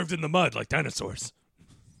 Preserved in the mud like dinosaurs.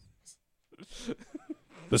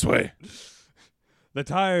 This way. The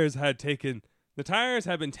tires had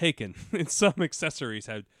been taken, and some accessories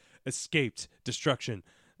had escaped destruction,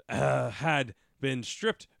 had been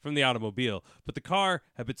stripped from the automobile, but the car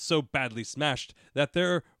had been so badly smashed that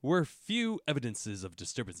there were few evidences of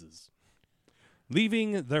disturbances.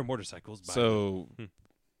 Leaving their motorcycles by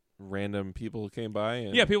random people came by?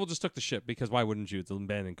 And... Yeah, people just took the ship, because why wouldn't you? It's an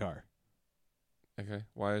abandoned car. Okay.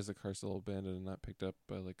 Why is the car still abandoned and not picked up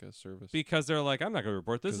by like a service? Because they're like, I'm not going to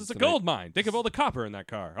report this. It's a gold mine. Think of all the copper in that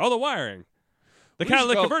car, all the wiring. The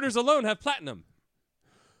catalytic converters alone have platinum.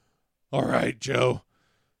 All right, Joe.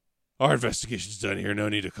 Our investigation's done here. No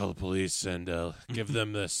need to call the police and give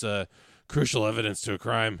them this crucial evidence to a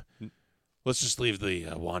crime. Let's just leave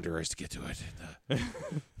the Wanderers to get to it.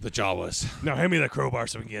 The Jawas. Now hand me that crowbar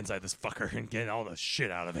so we can get inside this fucker and get all the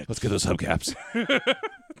shit out of it. Let's get those hubcaps.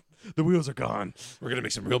 The wheels are gone. We're going to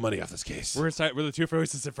make some real money off this case. We're inside where the two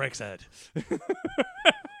voices in Frank's head. Hey,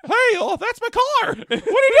 that's my car. What are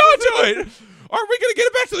you doing to it? Aren't we going to get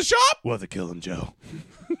it back to the shop? We'll have to kill him, Joe.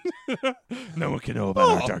 No one can know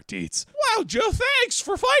about our dark deeds. Wow, Joe, thanks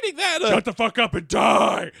for finding that. Shut the fuck up and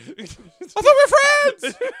die. I thought we were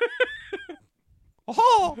friends.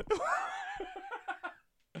 Oh.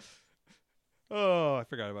 Oh, I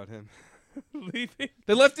forgot about him. Leaving.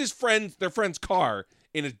 They left their friend's car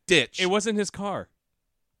in a ditch. It wasn't his car.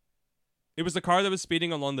 It was the car that was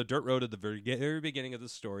speeding along the dirt road at the very beginning of the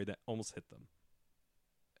story that almost hit them.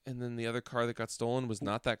 And then the other car that got stolen was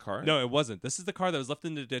not that car? No, it wasn't. This is the car that was left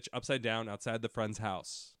in the ditch upside down outside the friend's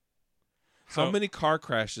house. How many car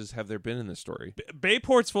crashes have there been in this story?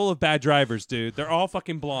 Bayport's full of bad drivers, dude. They're all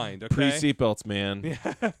fucking blind. Okay. Pre-seatbelts, man.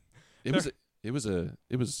 Yeah. It was a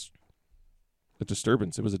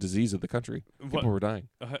disturbance. It was a disease of the country. People were dying.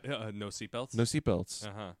 No seatbelts. No seatbelts.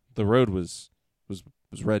 Uh-huh. The road was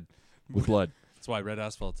red with blood. That's why Red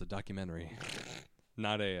Asphalt's a documentary,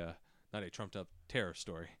 not a trumped up terror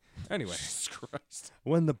story. Anyway, Jesus Christ.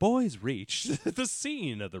 when the boys reached the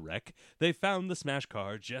scene of the wreck, they found the smashed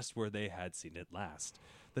car just where they had seen it last.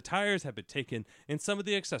 The tires had been taken, and some of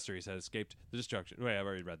the accessories had escaped the destruction. Wait, I've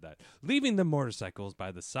already read that. Leaving the motorcycles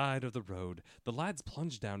by the side of the road, the lads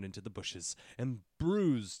plunged down into the bushes and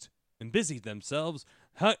busied themselves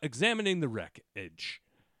examining the wreckage.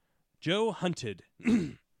 Joe hunted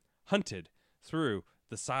through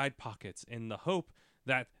the side pockets in the hope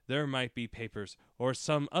that there might be papers or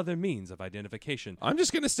some other means of identification. I'm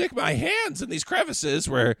just going to stick my hands in these crevices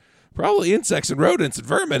where probably insects and rodents and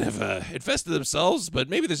vermin have infested themselves, but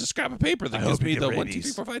maybe there's a scrap of paper that gives me the 1, 2,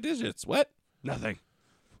 3, 4, 5 digits. What? Nothing.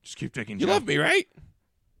 Just keep digging. You love me, right?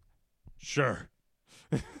 Sure.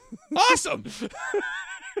 Awesome.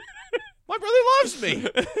 My brother loves me.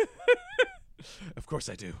 Of course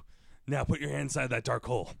I do. Now put your hand inside that dark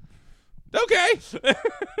hole. Okay.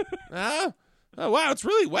 Oh, wow, it's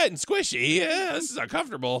really wet and squishy. Yeah, this is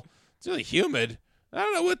uncomfortable. It's really humid. I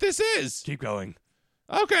don't know what this is. Keep going.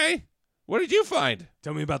 Okay. What did you find?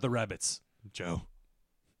 Tell me about the rabbits, Joe.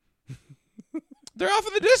 They're off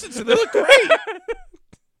in the distance and they look great.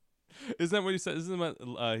 Isn't that what he says? Isn't that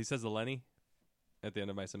what he says to Lenny at the end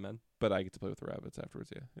of Mice and Men? But I get to play with the rabbits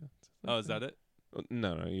afterwards, yeah. Oh, is that it?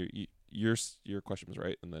 No, your question was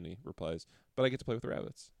right, and then he replies, but I get to play with the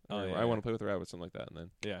rabbits. Oh, yeah, I want to play with the rabbits, something like that, and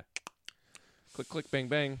then Yeah. click, click, bang,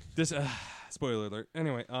 bang. This spoiler alert.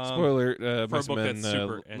 Anyway, Spoiler, for a Mice book and Men, that's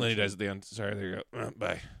super Lenny interesting. dies at the end. Sorry, there you go.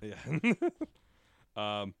 Bye.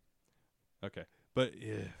 Yeah. Okay. But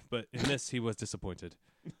in this he was disappointed.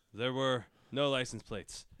 There were no license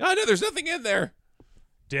plates. Oh, no, there's nothing in there.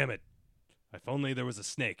 Damn it. If only there was a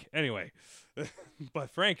snake. Anyway. But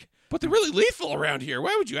Frank, But they're really lethal around here.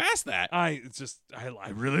 Why would you ask that? I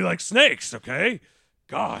really like snakes, okay?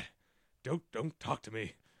 God. Don't talk to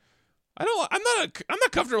me. I'm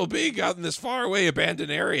not comfortable being out in this far away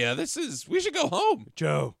abandoned area. We should go home.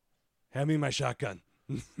 Joe, hand me my shotgun.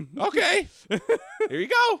 Okay. Here you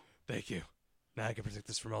go. Thank you. Now I can protect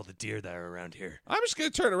this from all the deer that are around here. I'm just going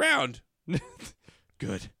to turn around.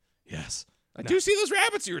 Good. Yes. I do see those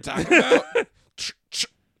rabbits you were talking about.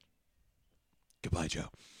 Goodbye, Joe.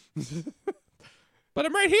 But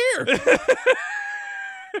I'm right here.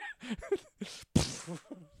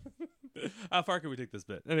 How far can we take this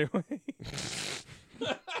bit? Anyway.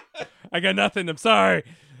 I got nothing. I'm sorry.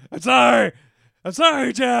 I'm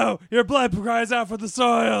sorry, Joe. Your blood cries out for the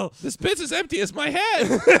soil. This bit's as empty as my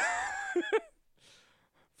head.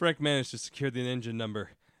 Frank managed to secure the engine number,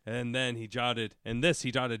 and then he jotted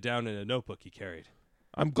down in a notebook he carried.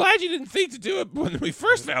 I'm glad you didn't think to do it when we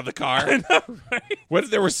first found the car. I know, right? When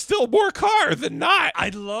there was still more car than not. I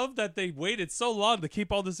love that they waited so long to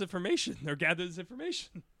keep all this information or gather this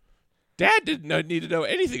information. Dad didn't need to know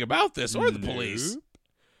anything about this or the police. Nope.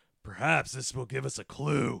 Perhaps this will give us a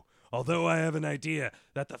clue. Although I have an idea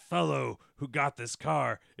that the fellow who got this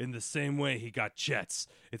car in the same way he got Chet's,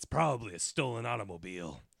 it's probably a stolen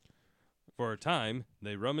automobile. For a time,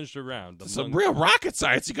 they rummaged around. Some real rocket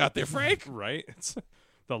science you got there, Frank. Right? It's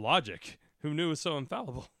the logic. Who knew it was so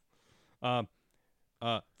infallible? For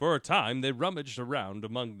a time, they rummaged around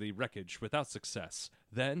among the wreckage without success.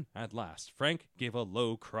 Then, at last, Frank gave a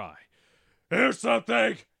low cry. "Here's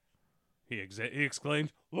something!" He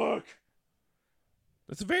exclaimed. "Look!"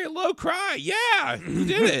 That's a very low cry. Yeah, you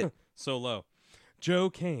did it. So low. Joe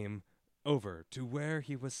came over to where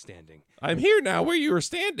he was standing. I'm here now where you were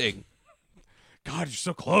standing. God, you're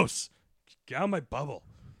so close. Get out of my bubble.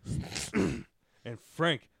 And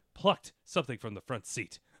Frank plucked something from the front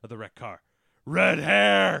seat of the wrecked car. Red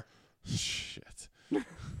hair! Shit.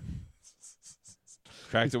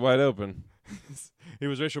 Cracked it wide open. He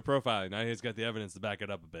was racial profiling. Now he's got the evidence to back it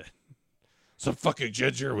up a bit. Some fucking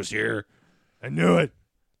ginger was here. I knew it.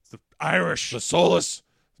 It's the Irish. The soulless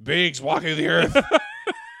beings walking the earth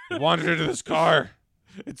wandered into this car.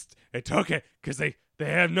 They took it because they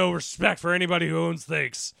have no respect for anybody who owns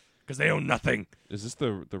things because they own nothing. Is this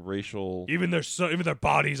the racial? Even their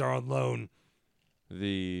bodies are on loan. Was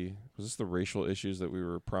this the racial issues that we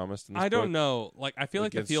were promised in this I don't book? know. Like I feel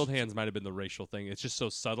like the Against- field hands might have been the racial thing. It's just so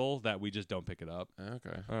subtle that we just don't pick it up.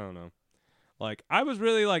 Okay. I don't know. Like I was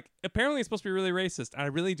really like apparently it's supposed to be really racist. I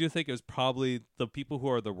really do think it was probably the people who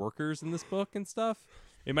are the workers in this book and stuff.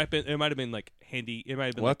 It might have been like handy. It might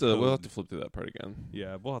have been. We'll have like to code. flip through that part again.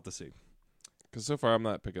 Yeah, we'll have to see. Because so far I'm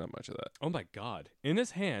not picking up much of that. Oh my God! In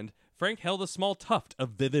his hand, Frank held a small tuft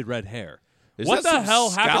of vivid red hair. Is What that the some hell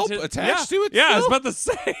happened scalp to attached to it? Yeah, I was still? about to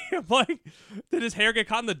say. I'm like, did his hair get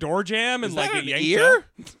caught in the door jam and Is like that it an yanked ear? up?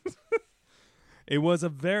 It was a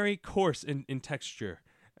very coarse in texture.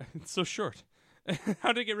 It's so short.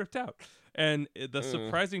 How did it get ripped out? And the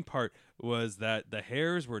surprising part was that the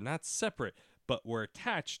hairs were not separate, but were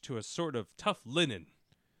attached to a sort of tough linen.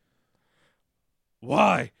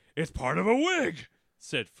 Why, it's part of a wig,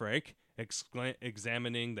 said Frank,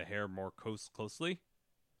 examining the hair more closely.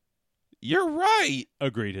 You're right.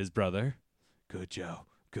 Agreed his brother. Good, Joe.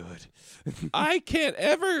 Good. I can't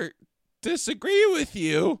ever disagree with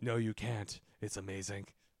you. No, you can't. It's amazing.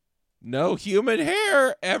 No human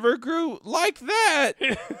hair ever grew like that,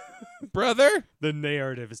 brother. The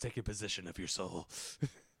narrative is taking possession of your soul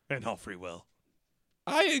and all free will.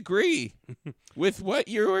 I agree with what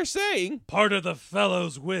you were saying. Part of the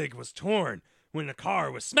fellow's wig was torn when the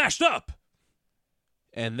car was smashed up.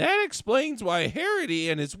 And that explains why Harity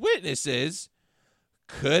and his witnesses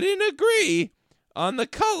couldn't agree on the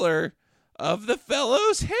color of the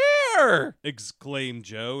fellow's hair. Exclaimed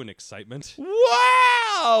Joe in excitement.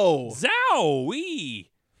 Wow! Zowie!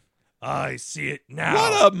 I see it now.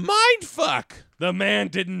 What a mind fuck! The man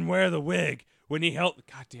didn't wear the wig when he held.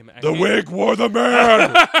 God damn it! The wig wore the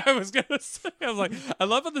man. I was gonna say. I was like, I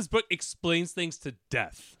love how this book explains things to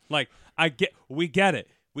death. Like, we get it.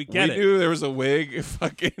 We knew there was a wig.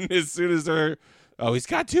 Fucking as soon as they're, oh, he's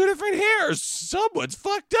got two different hairs. Someone's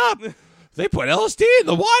fucked up. They put LSD in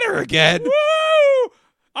the water again. Woo!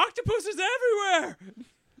 Octopuses everywhere.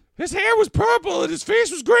 His hair was purple and his face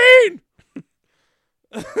was green.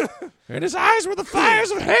 And his eyes were the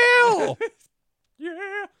fires of hell.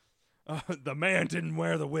 Yeah. The man didn't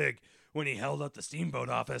wear the wig when he held up the steamboat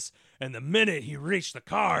office, and the minute he reached the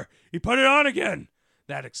car, he put it on again.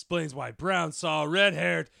 That explains why Brown saw a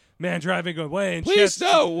red-haired man driving away and Please,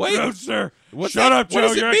 no, wait. Roadster. What's Shut that? up, What Joe.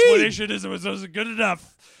 does it Your mean? explanation wasn't good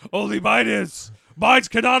enough. Only mine is. Mine's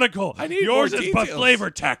canonical. I need Yours more is but details.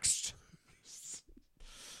 flavor text.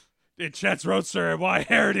 It Chet's Roadster and why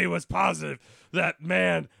Harity was positive that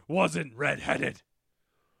man wasn't red-headed.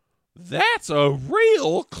 That's a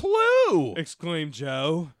real clue. Exclaimed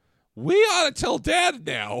Joe. We ought to tell Dad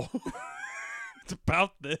now. It's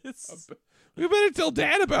about this. We better tell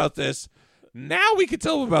Dad about this. Now we can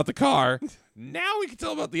tell him about the car. Now we can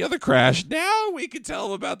tell him about the other crash. Now we can tell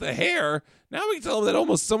him about the hair. Now we can tell him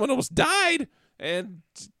that someone almost died and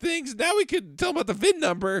things. Now we can tell him about the VIN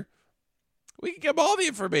number. We can give him all the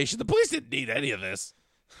information. The police didn't need any of this.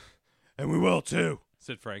 And we will too,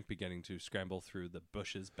 said Frank, beginning to scramble through the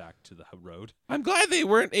bushes back to the road. I'm glad they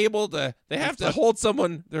weren't able to. They have to hold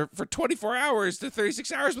someone there for 24 hours to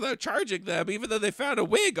 36 hours without charging them, even though they found a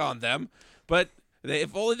wig on them. But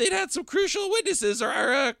if only they'd had some crucial witnesses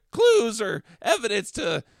or clues or evidence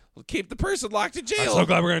to keep the person locked in jail. I'm so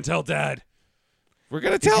glad we're going to tell Dad. We're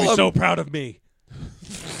going to He's tell gonna him. be so proud of me.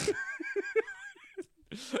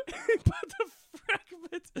 He put the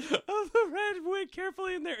fragment of the red wig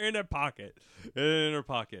carefully in their inner pocket. He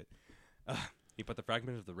put the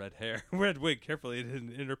fragment of the red wig carefully in his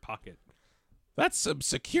inner pocket. That's some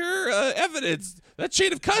secure evidence. That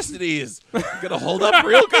chain of custody is going to hold up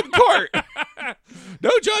real good in court.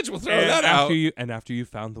 No judge will throw that out. After you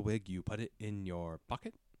found the wig, you put it in your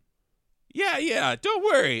pocket? Yeah. Don't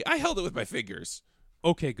worry. I held it with my fingers.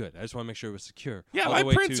 Okay, good. I just want to make sure it was secure. Yeah, all my the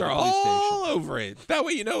way prints to are the police all station. over it. That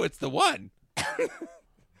way you know it's the one.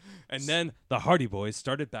 And then the Hardy Boys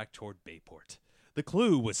started back toward Bayport. The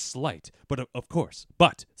clue was slight, but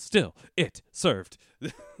still, it served.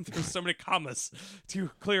 There's so many commas to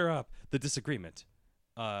clear up the disagreement.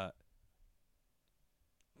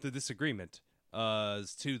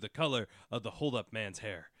 As to the color of the hold-up man's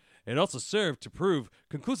hair. It also served to prove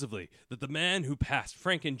conclusively that the man who passed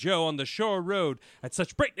Frank and Joe on the shore road at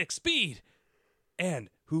such breakneck speed, and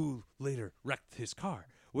who later wrecked his car,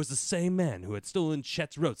 was the same man who had stolen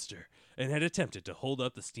Chet's Roadster and had attempted to hold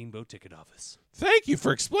up the steamboat ticket office. Thank you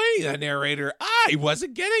for explaining that, narrator. I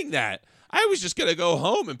wasn't getting that. I was just going to go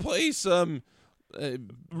home and play some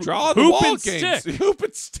draw on the Hoop wall and games. stick. Hoop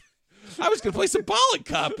and stick. I was going to play some ball and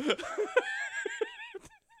cup.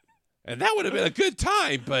 And that would have been a good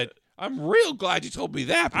time, but I'm real glad you told me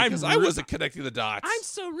that because I wasn't connecting the dots. I'm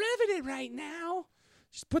so riveted right now.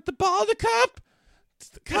 Just put the ball in the cup. It's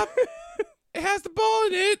the cup. It has the ball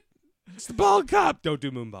in it. It's the ball and cup. Don't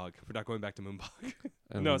do Moonbog. We're not going back to Moonbog.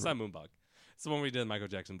 No, it's not Moonbog. It's the one we did the Michael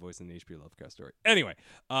Jackson voice in the H.P. Lovecraft story. Anyway,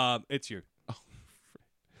 it's you.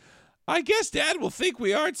 I guess Dad will think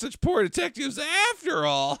we aren't such poor detectives after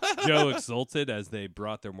all. Joe exulted as they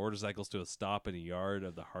brought their motorcycles to a stop in a yard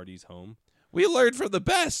of the Hardys' home. We learned from the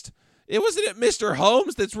best. Wasn't it Mr.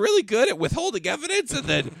 Holmes that's really good at withholding evidence and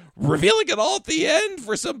then revealing it all at the end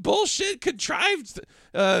for some bullshit contrived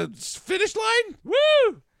finish line?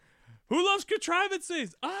 Woo! Who loves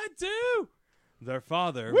contrivances? I do. Their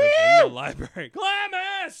father was in the library.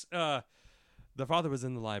 Glamis! Their father was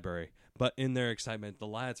in the library, but in their excitement, the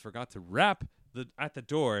lads forgot to rap at the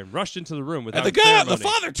door and rushed into the room without And the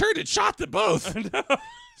father turned and shot them both.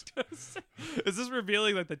 Is this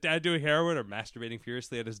revealing that the dad doing heroin or masturbating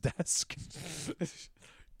furiously at his desk?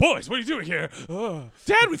 Boys, what are you doing here?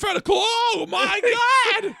 Dad, we found a clue. Oh, my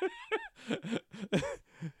God.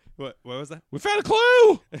 What was that? We found a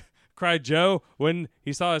clue. Cried Joe when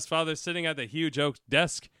he saw his father sitting at the huge oak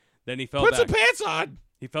desk. Then he fell Put back. some pants on.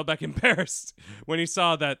 He fell back embarrassed when he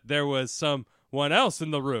saw that there was someone else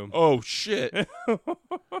in the room. Oh, shit.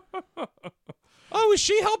 Oh, is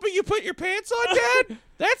she helping you put your pants on, Dad?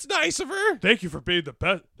 That's nice of her. Thank you for being the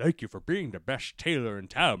best. Thank you for being the best tailor in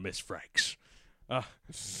town, Miss Franks.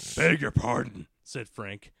 Beg your pardon, said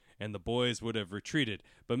Frank, and the boys would have retreated,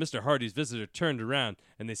 but Mr. Hardy's visitor turned around,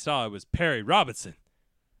 and they saw it was Perry Robinson.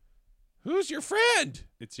 Who's your friend?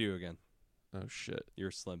 It's you again. Oh, shit.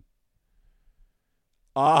 You're Slim,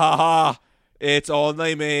 It's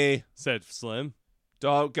only me. said Slim.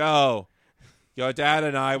 Don't go. Your dad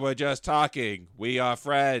and I were just talking. We are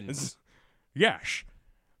friends. Yes,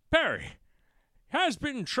 Perry has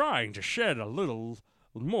been trying to shed a little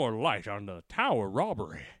more light on the tower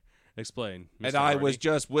robbery, explained Mr. And I Hardy. was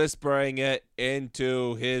just whispering it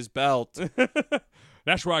into his belt.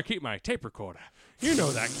 That's where I keep my tape recorder. You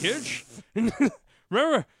know that, kids.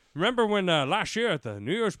 Remember when last year at the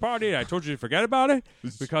New Year's party I told you to forget about it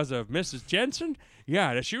because of Mrs. Jensen?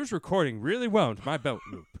 Yeah, she was recording really well into my belt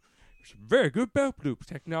loop. It's a very good belt loop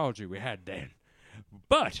technology we had then.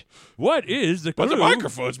 But what is the clue? But the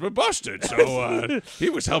microphone's been busted, so he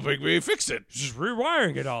was helping me fix it. Just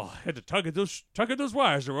rewiring it all. Had to tug at those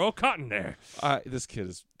wires. They were all caught in there. This kid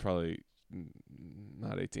is probably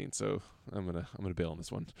not 18, so I'm gonna bail on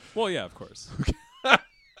this one. Well, yeah, of course.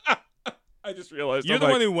 I just realized You're the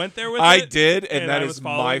one who went there with I it? did, and that I is was my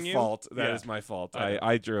following you? fault. That Yeah. is my fault. I know.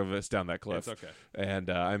 I drove us down that cliff. It's okay. And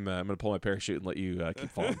I'm gonna pull my parachute and let you keep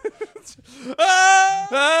falling.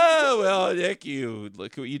 Oh well, Nick, you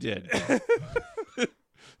look what you did.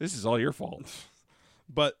 This is all your fault.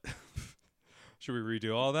 But should we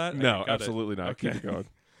redo all that? No, Got it. absolutely not. Okay. Keep it going.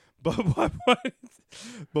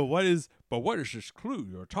 But what is this clue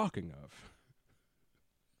you're talking of?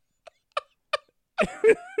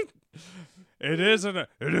 It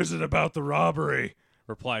isn't about the robbery,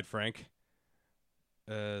 replied Frank.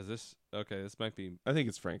 This might be. I think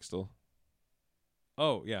it's Frank still.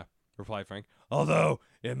 Oh, yeah, replied Frank. Although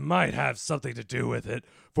it might have something to do with it.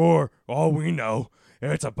 For all we know,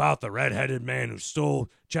 it's about the red-headed man who stole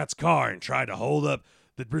Chet's car and tried to hold up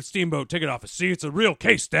the steamboat ticket office. See, it's a real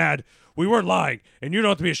case, Dad. We weren't lying, and you don't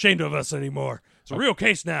have to be ashamed of us anymore. It's a real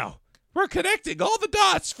case now. We're connecting all the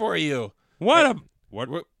dots for you. What?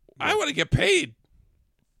 I want to get paid.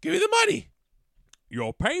 Give me the money.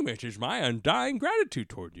 Your payment is my undying gratitude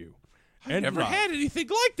toward you. I've never had anything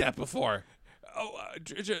like that before. Oh,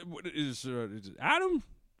 is it Adam?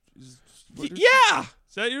 Yeah.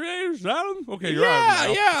 Is that your name? Is Adam? Okay, you're Yeah,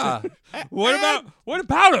 Adam now. yeah. What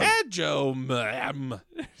about him? Adjo, ma'am.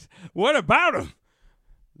 What about him?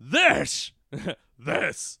 This. Can't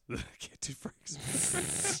do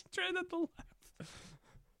Frank's. Try not to laugh.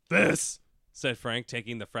 This, said Frank,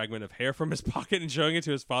 taking the fragment of hair from his pocket and showing it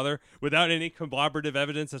to his father without any corroborative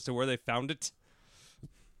evidence as to where they found it.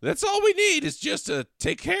 That's all we need is just to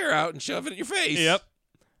take hair out and shove it in your face. Yep.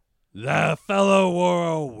 The fellow wore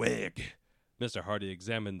a wig. Mr. Hardy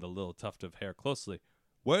examined the little tuft of hair closely.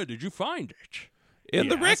 Where did you find it? In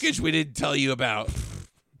the Yes. wreckage we didn't tell you about.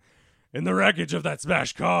 In the wreckage of that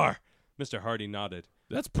smashed car. Mr. Hardy nodded.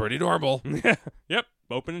 That's pretty normal. Yep,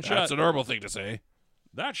 open and shut. That's a normal thing to say.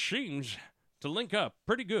 That seems to link up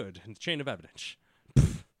pretty good in the chain of evidence.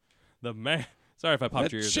 The man. Sorry if I popped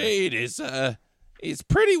That your ears. shade is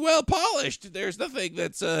pretty well polished. There's nothing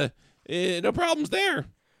that's no problems there.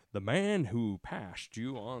 The man who passed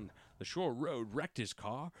you on the shore road wrecked his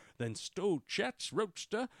car, then stole Chet's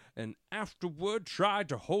roadster, and afterward tried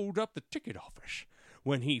to hold up the ticket office.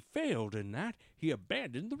 When he failed in that, he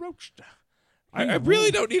abandoned the roadster. I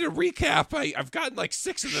really don't need a recap. I've gotten like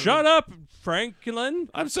 6 of them. Shut up, Franklin.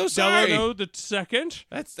 I'm so sorry. Delano the second.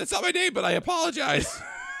 That's not my name, but I apologize.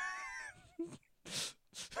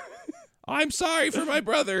 I'm sorry for my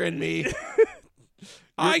brother and me.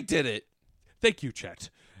 I did it. Thank you, Chet.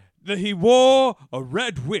 That he wore a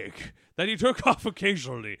red wig that he took off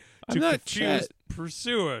occasionally to I'm not confuse Chet.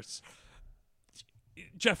 pursuers.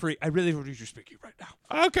 Jeffrey, I really need you speaking right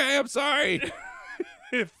now. Okay, I'm sorry.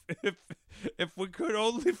 if we could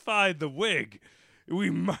only find the wig,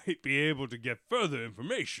 we might be able to get further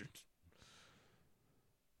information.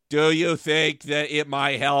 Do you think that it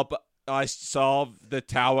might help us solve the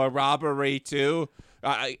tower robbery too?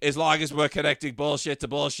 As long as we're connecting bullshit to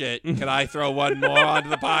bullshit, can I throw one more onto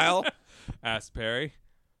the pile? Asked Perry.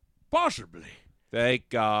 Possibly. Thank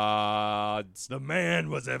God. The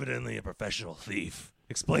man was evidently a professional thief.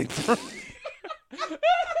 Explained Frank.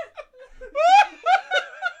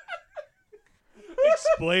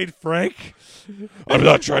 Explained Frank. I'm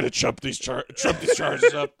not trying to trump these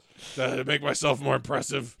charges up to make myself more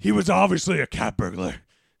impressive. He was obviously a cat burglar.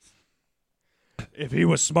 If he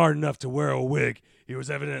was smart enough to wear a wig, he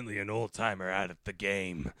was evidently an old-timer out of the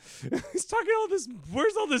game. He's talking all this.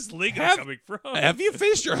 Where's all this lingo coming from? Have you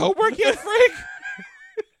finished your homework yet, Frank?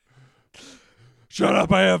 Shut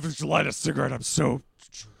up, I have to light a cigarette. I'm so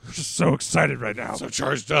excited right now. So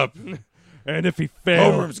charged up. And if he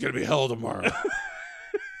failed... Homeroom's going to be hell tomorrow.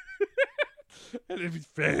 And if he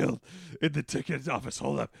failed in the ticket office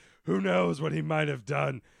holdup, who knows what he might have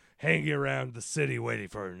done hanging around the city waiting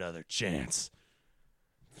for another chance.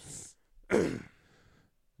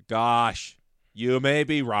 Gosh, you may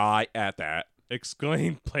be right at that.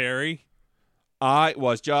 Exclaimed Perry. I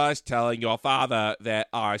was just telling your father that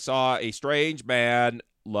I saw a strange man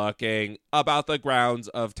lurking about the grounds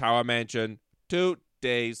of Tower Mansion 2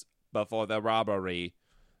 days before the robbery.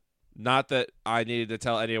 Not that I needed to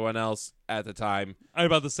tell anyone else at the time. I'm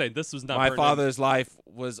about to say, this was not My pertinent. father's life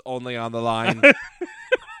was only on the line.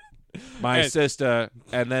 My sister,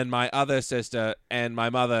 and then my other sister, and my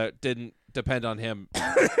mother didn't depend on him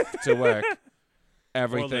to work.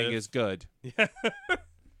 Everything is good. Yeah.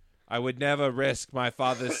 I would never risk my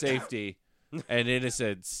father's safety and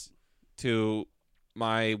innocence to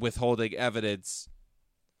my withholding evidence.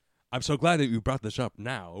 I'm so glad that you brought this up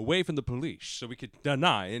now, away from the police, so we could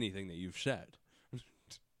deny anything that you've said.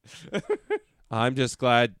 I'm just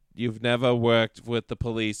glad you've never worked with the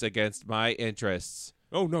police against my interests.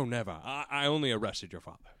 Oh, no, never. I only arrested your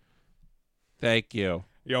father. Thank you.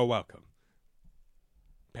 You're welcome.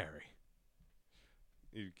 Perry.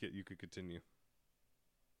 You could continue.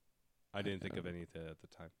 I didn't think of anything at the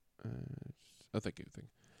time. Thank you.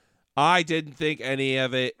 I didn't think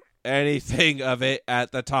anything of it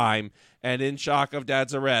at the time, and in shock of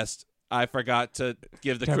Dad's arrest, I forgot to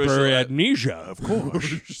give the Temporary crucial amnesia, of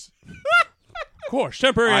course. Of course,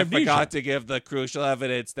 temporary I amnesia. forgot to give the crucial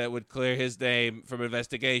evidence that would clear his name from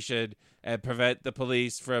investigation and prevent the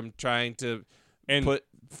police from trying to put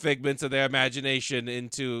figments of their imagination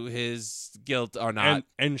into his guilt or not,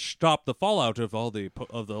 and stop the fallout of all the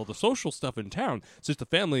social stuff in town. Since the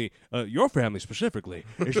family, your family specifically,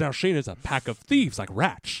 is now seen as a pack of thieves like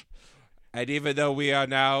rats. And even though we are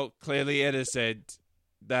now clearly innocent,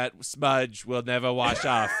 that smudge will never wash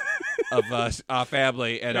off of us, our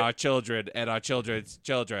family, and our children, and our children's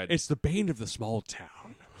children. It's the bane of the small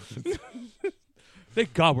town.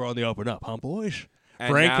 Thank God we're on the open up, huh, boys?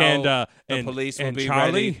 And Frank now and the police will and be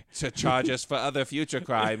Charlie ready to charge us for other future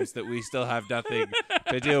crimes that we still have nothing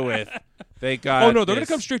to deal with. Thank God. Oh no, they're going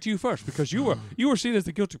to come straight to you first because you were seen as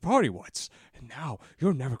the guilty party once, and now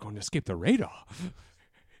you're never going to escape the radar.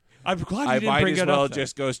 I'm glad you didn't bring it up. I might as well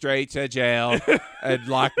just go straight to jail and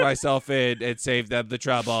lock myself in and save them the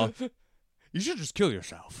trouble. You should just kill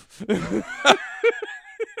yourself.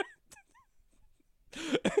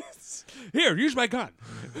 Here, use my gun.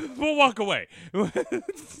 We'll walk away.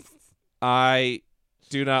 I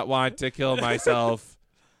do not want to kill myself,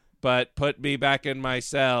 but put me back in my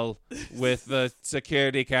cell with the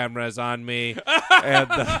security cameras on me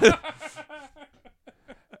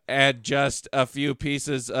and just a few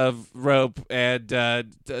pieces of rope and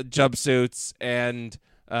jumpsuits and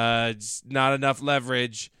not enough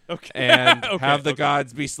leverage. Okay. And have the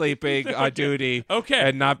gods be sleeping on duty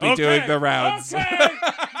and not be doing the rounds.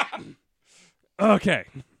 Okay.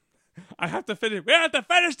 I have to finish. We have to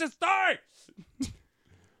finish the story.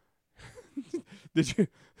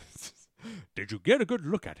 Did you get a good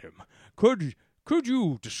look at him? Could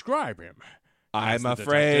you describe him? I'm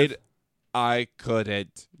afraid I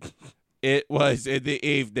couldn't. It was in the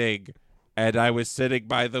evening, and I was sitting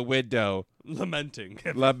by the window, lamenting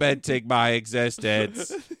my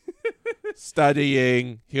existence,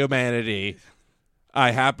 studying humanity.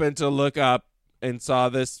 I happened to look up and saw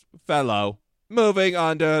this fellow moving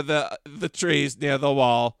under the trees near the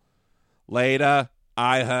wall. Later,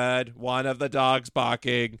 I heard one of the dogs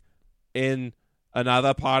barking in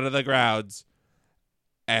another part of the grounds.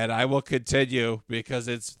 And I will continue because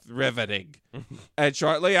it's riveting. And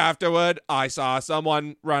shortly afterward, I saw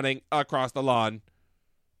someone running across the lawn.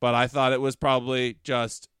 but I thought it was probably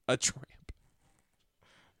just a tramp.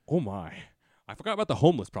 Oh my. I forgot about the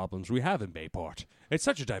homeless problems we have in Bayport. It's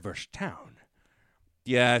such a diverse town.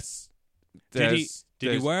 Yes. Did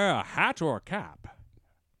he wear a hat or a cap?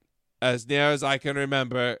 As near as I can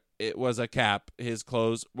remember, it was a cap. His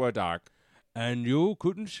clothes were dark. And you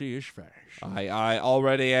couldn't see his face. I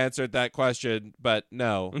already answered that question, but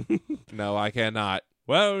no. No, I cannot.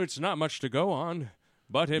 Well, it's not much to go on,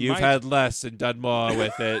 but You've had less and done more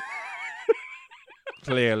with it.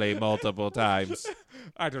 Clearly, multiple times.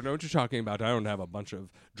 I don't know what you're talking about. I don't have a bunch of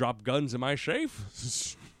drop guns in my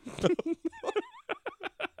safe.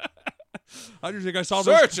 How do you think I saw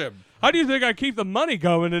Search him! How do you think I keep the money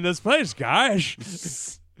going in this place,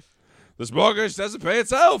 guys? This mortgage doesn't pay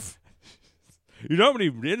itself. You know how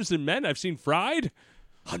many innocent men I've seen fried?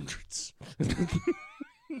 Hundreds.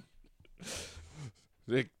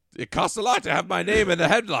 It costs a lot to have my name in the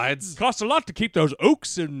headlines. It costs a lot to keep those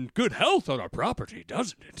oaks in good health on our property,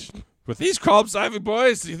 doesn't it? With these crop-siving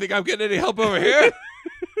boys, do you think I'm getting any help over here?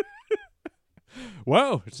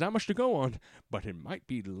 Well, it's not much to go on, but it might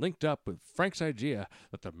be linked up with Frank's idea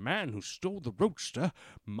that the man who stole the roadster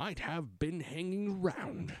might have been hanging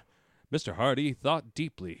around. Mr. Hardy thought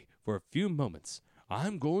deeply for a few moments.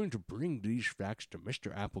 I'm going to bring these facts to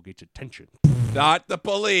Mr. Applegate's attention. Not the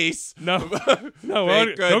police. No, Thank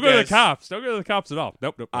don't go to the goodness. cops. Don't go to the cops at all.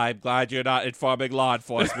 Nope. I'm glad you're not informing law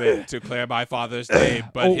enforcement to clear my father's name,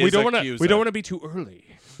 but his we don't accuser. want to be too early.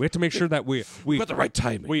 We have to make sure that we got the right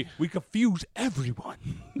timing. We confuse everyone.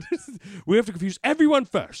 We have to confuse everyone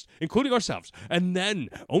first, including ourselves, and then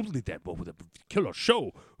only then will the killer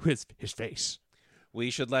show his face. We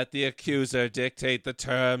should let the accuser dictate the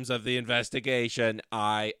terms of the investigation.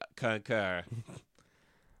 I concur.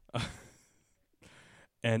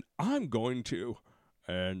 And I'm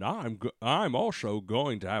also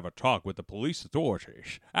going to have a talk with the police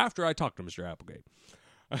authorities after I talk to Mr. Applegate.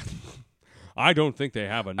 I don't think they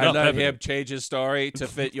have enough I let evidence. him change his story to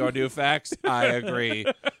fit your new facts. I agree.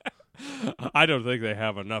 I don't think they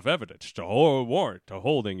have enough evidence to warrant to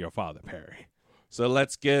holding your father, Perry. So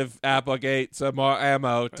let's give Applegate some more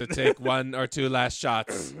ammo to take one or two last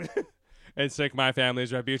shots. And sink my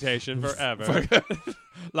family's reputation forever.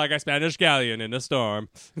 Like a Spanish galleon in a storm.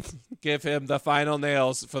 Give him the final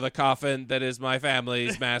nails for the coffin that is my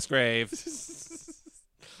family's mass grave.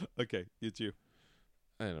 Okay, it's you.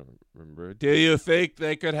 I don't remember. Do you think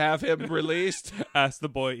they could have him released? Asked the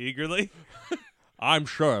boy eagerly. I'm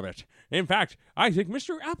sure of it. In fact, I think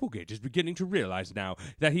Mr. Applegate is beginning to realize now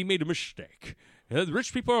that he made a mistake.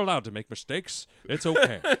 Rich people are allowed to make mistakes. It's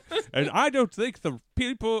okay. And I don't think the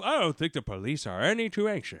police are any too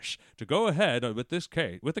anxious to go ahead with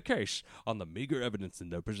the case on the meager evidence in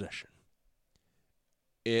their possession.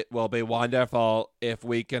 It will be wonderful if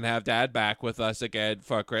we can have Dad back with us again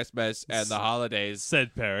for Christmas and the holidays.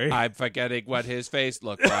 Said Perry. I'm forgetting what his face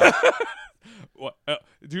looked like. What,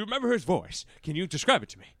 do you remember his voice? Can you describe it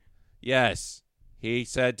to me? Yes. He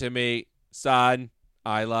said to me, "Son,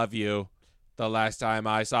 I love you," the last time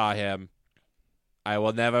I saw him. I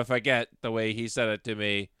will never forget the way he said it to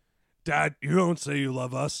me. Dad, you don't say you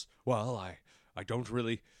love us. Well, I don't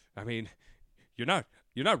really. I mean, you're not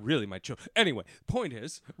really my child. Anyway, point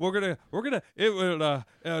is, you're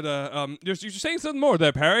saying something more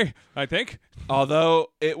there, Perry, I think.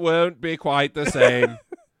 Although it won't be quite the same.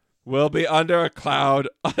 We'll be under a cloud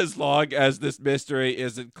as long as this mystery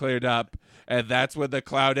isn't cleared up. And that's when the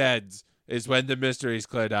cloud ends, is when the mystery's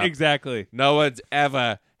cleared up. Exactly. No one's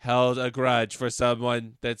ever held a grudge for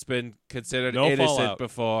someone that's been considered innocent fallout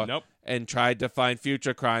before. Nope. And tried to find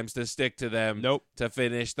future crimes to stick to them. Nope. To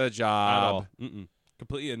finish the At job. all.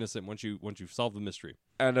 Completely innocent once you've solved the mystery.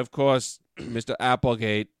 And of course, Mr.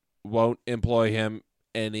 Applegate won't employ him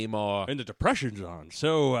anymore. And the depression's on.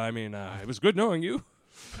 So, I mean, it was good knowing you.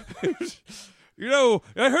 You know,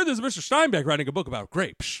 I heard there's Mr. Steinbeck writing a book about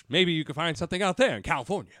grapes. Maybe you could find something out there in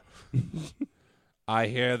California. I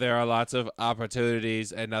hear there are lots of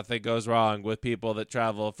opportunities and nothing goes wrong with people that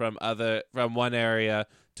travel from one area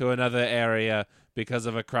to another area because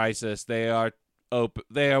of a crisis. They are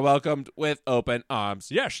welcomed with open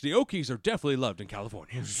arms. Yes, the Okies are definitely loved in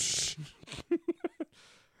California.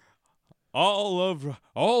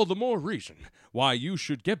 All the more reason why you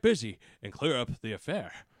should get busy and clear up the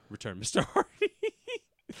affair. Returned Mr. Hardy.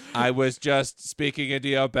 I was just speaking into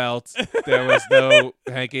your belt. There was no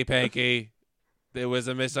hanky-panky. There was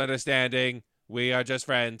a misunderstanding. We are just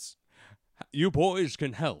friends. You boys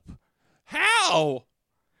can help. How?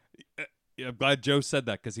 I'm glad Joe said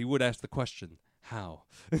that because he would ask the question, how?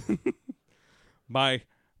 By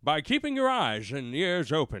keeping your eyes and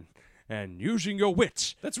ears open and using your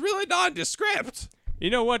wits. That's really nondescript. You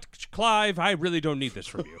know what, Clive? I really don't need this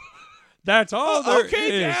from you. That's all there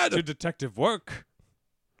okay, is Dad. to detective work.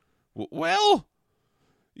 Well,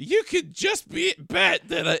 you could just bet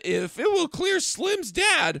that if it will clear Slim's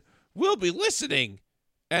dad, we'll be listening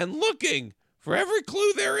and looking for every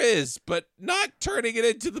clue there is, but not turning it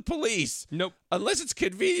into the police. Nope. Unless it's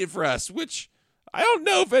convenient for us, which I don't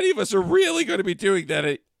know if any of us are really going to be doing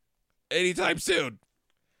that anytime soon.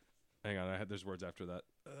 Hang on, there's words after that.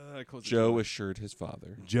 I closed Joe assured his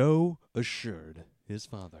father. Joe assured his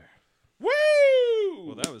father. Woo!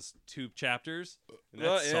 Well, that was 2 chapters in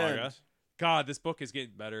that The saga. end. God, this book is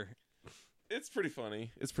getting better. It's pretty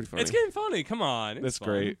funny. It's pretty funny. It's getting funny. Come on. It's That's fun.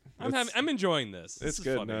 great. I'm enjoying this. It's This is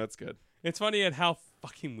good. funny. No, it's good. It's funny at how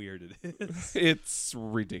fucking weird it is. It's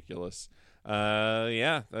ridiculous.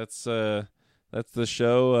 Yeah, that's the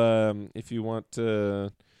show. If you want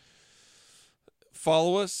to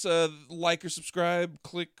follow us, like or subscribe,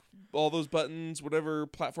 click all those buttons, whatever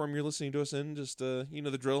platform you're listening to us in. Just you know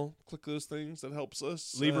the drill. Click those things. That helps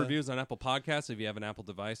us. Leave reviews on Apple Podcasts if you have an Apple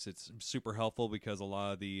device. It's super helpful because a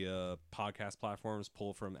lot of the podcast platforms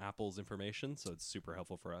pull from Apple's information, so it's super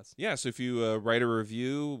helpful for us. Yeah, so if you write a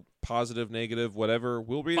review, positive, negative, whatever,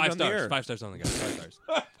 we'll read it 5 on the stars. air. 5 stars on the guys. 5 stars.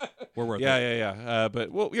 We're worth it. Yeah.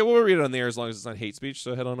 But we'll read it on the air as long as it's not hate speech.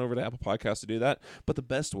 So head on over to Apple Podcasts to do that. But the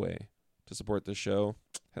best way to support this show,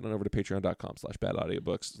 head on over to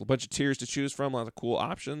patreon.com/badaudiobooks. There's a bunch of tiers to choose from, lots of cool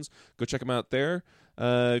options. Go check them out there.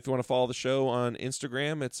 If you want to follow the show on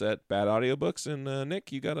Instagram, it's at Bad Audiobooks. And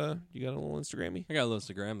Nick, you got a little Instagrammy? I got a little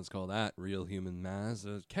Instagram. It's called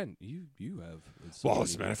 @RealHumanMaz. Ken, you have. Well,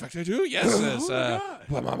 as a matter of fact, I do. Yes,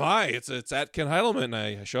 it's at Ken Heidelman.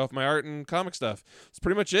 I show off my art and comic stuff. That's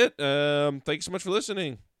pretty much it. Thank you so much for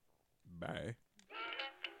listening. Bye.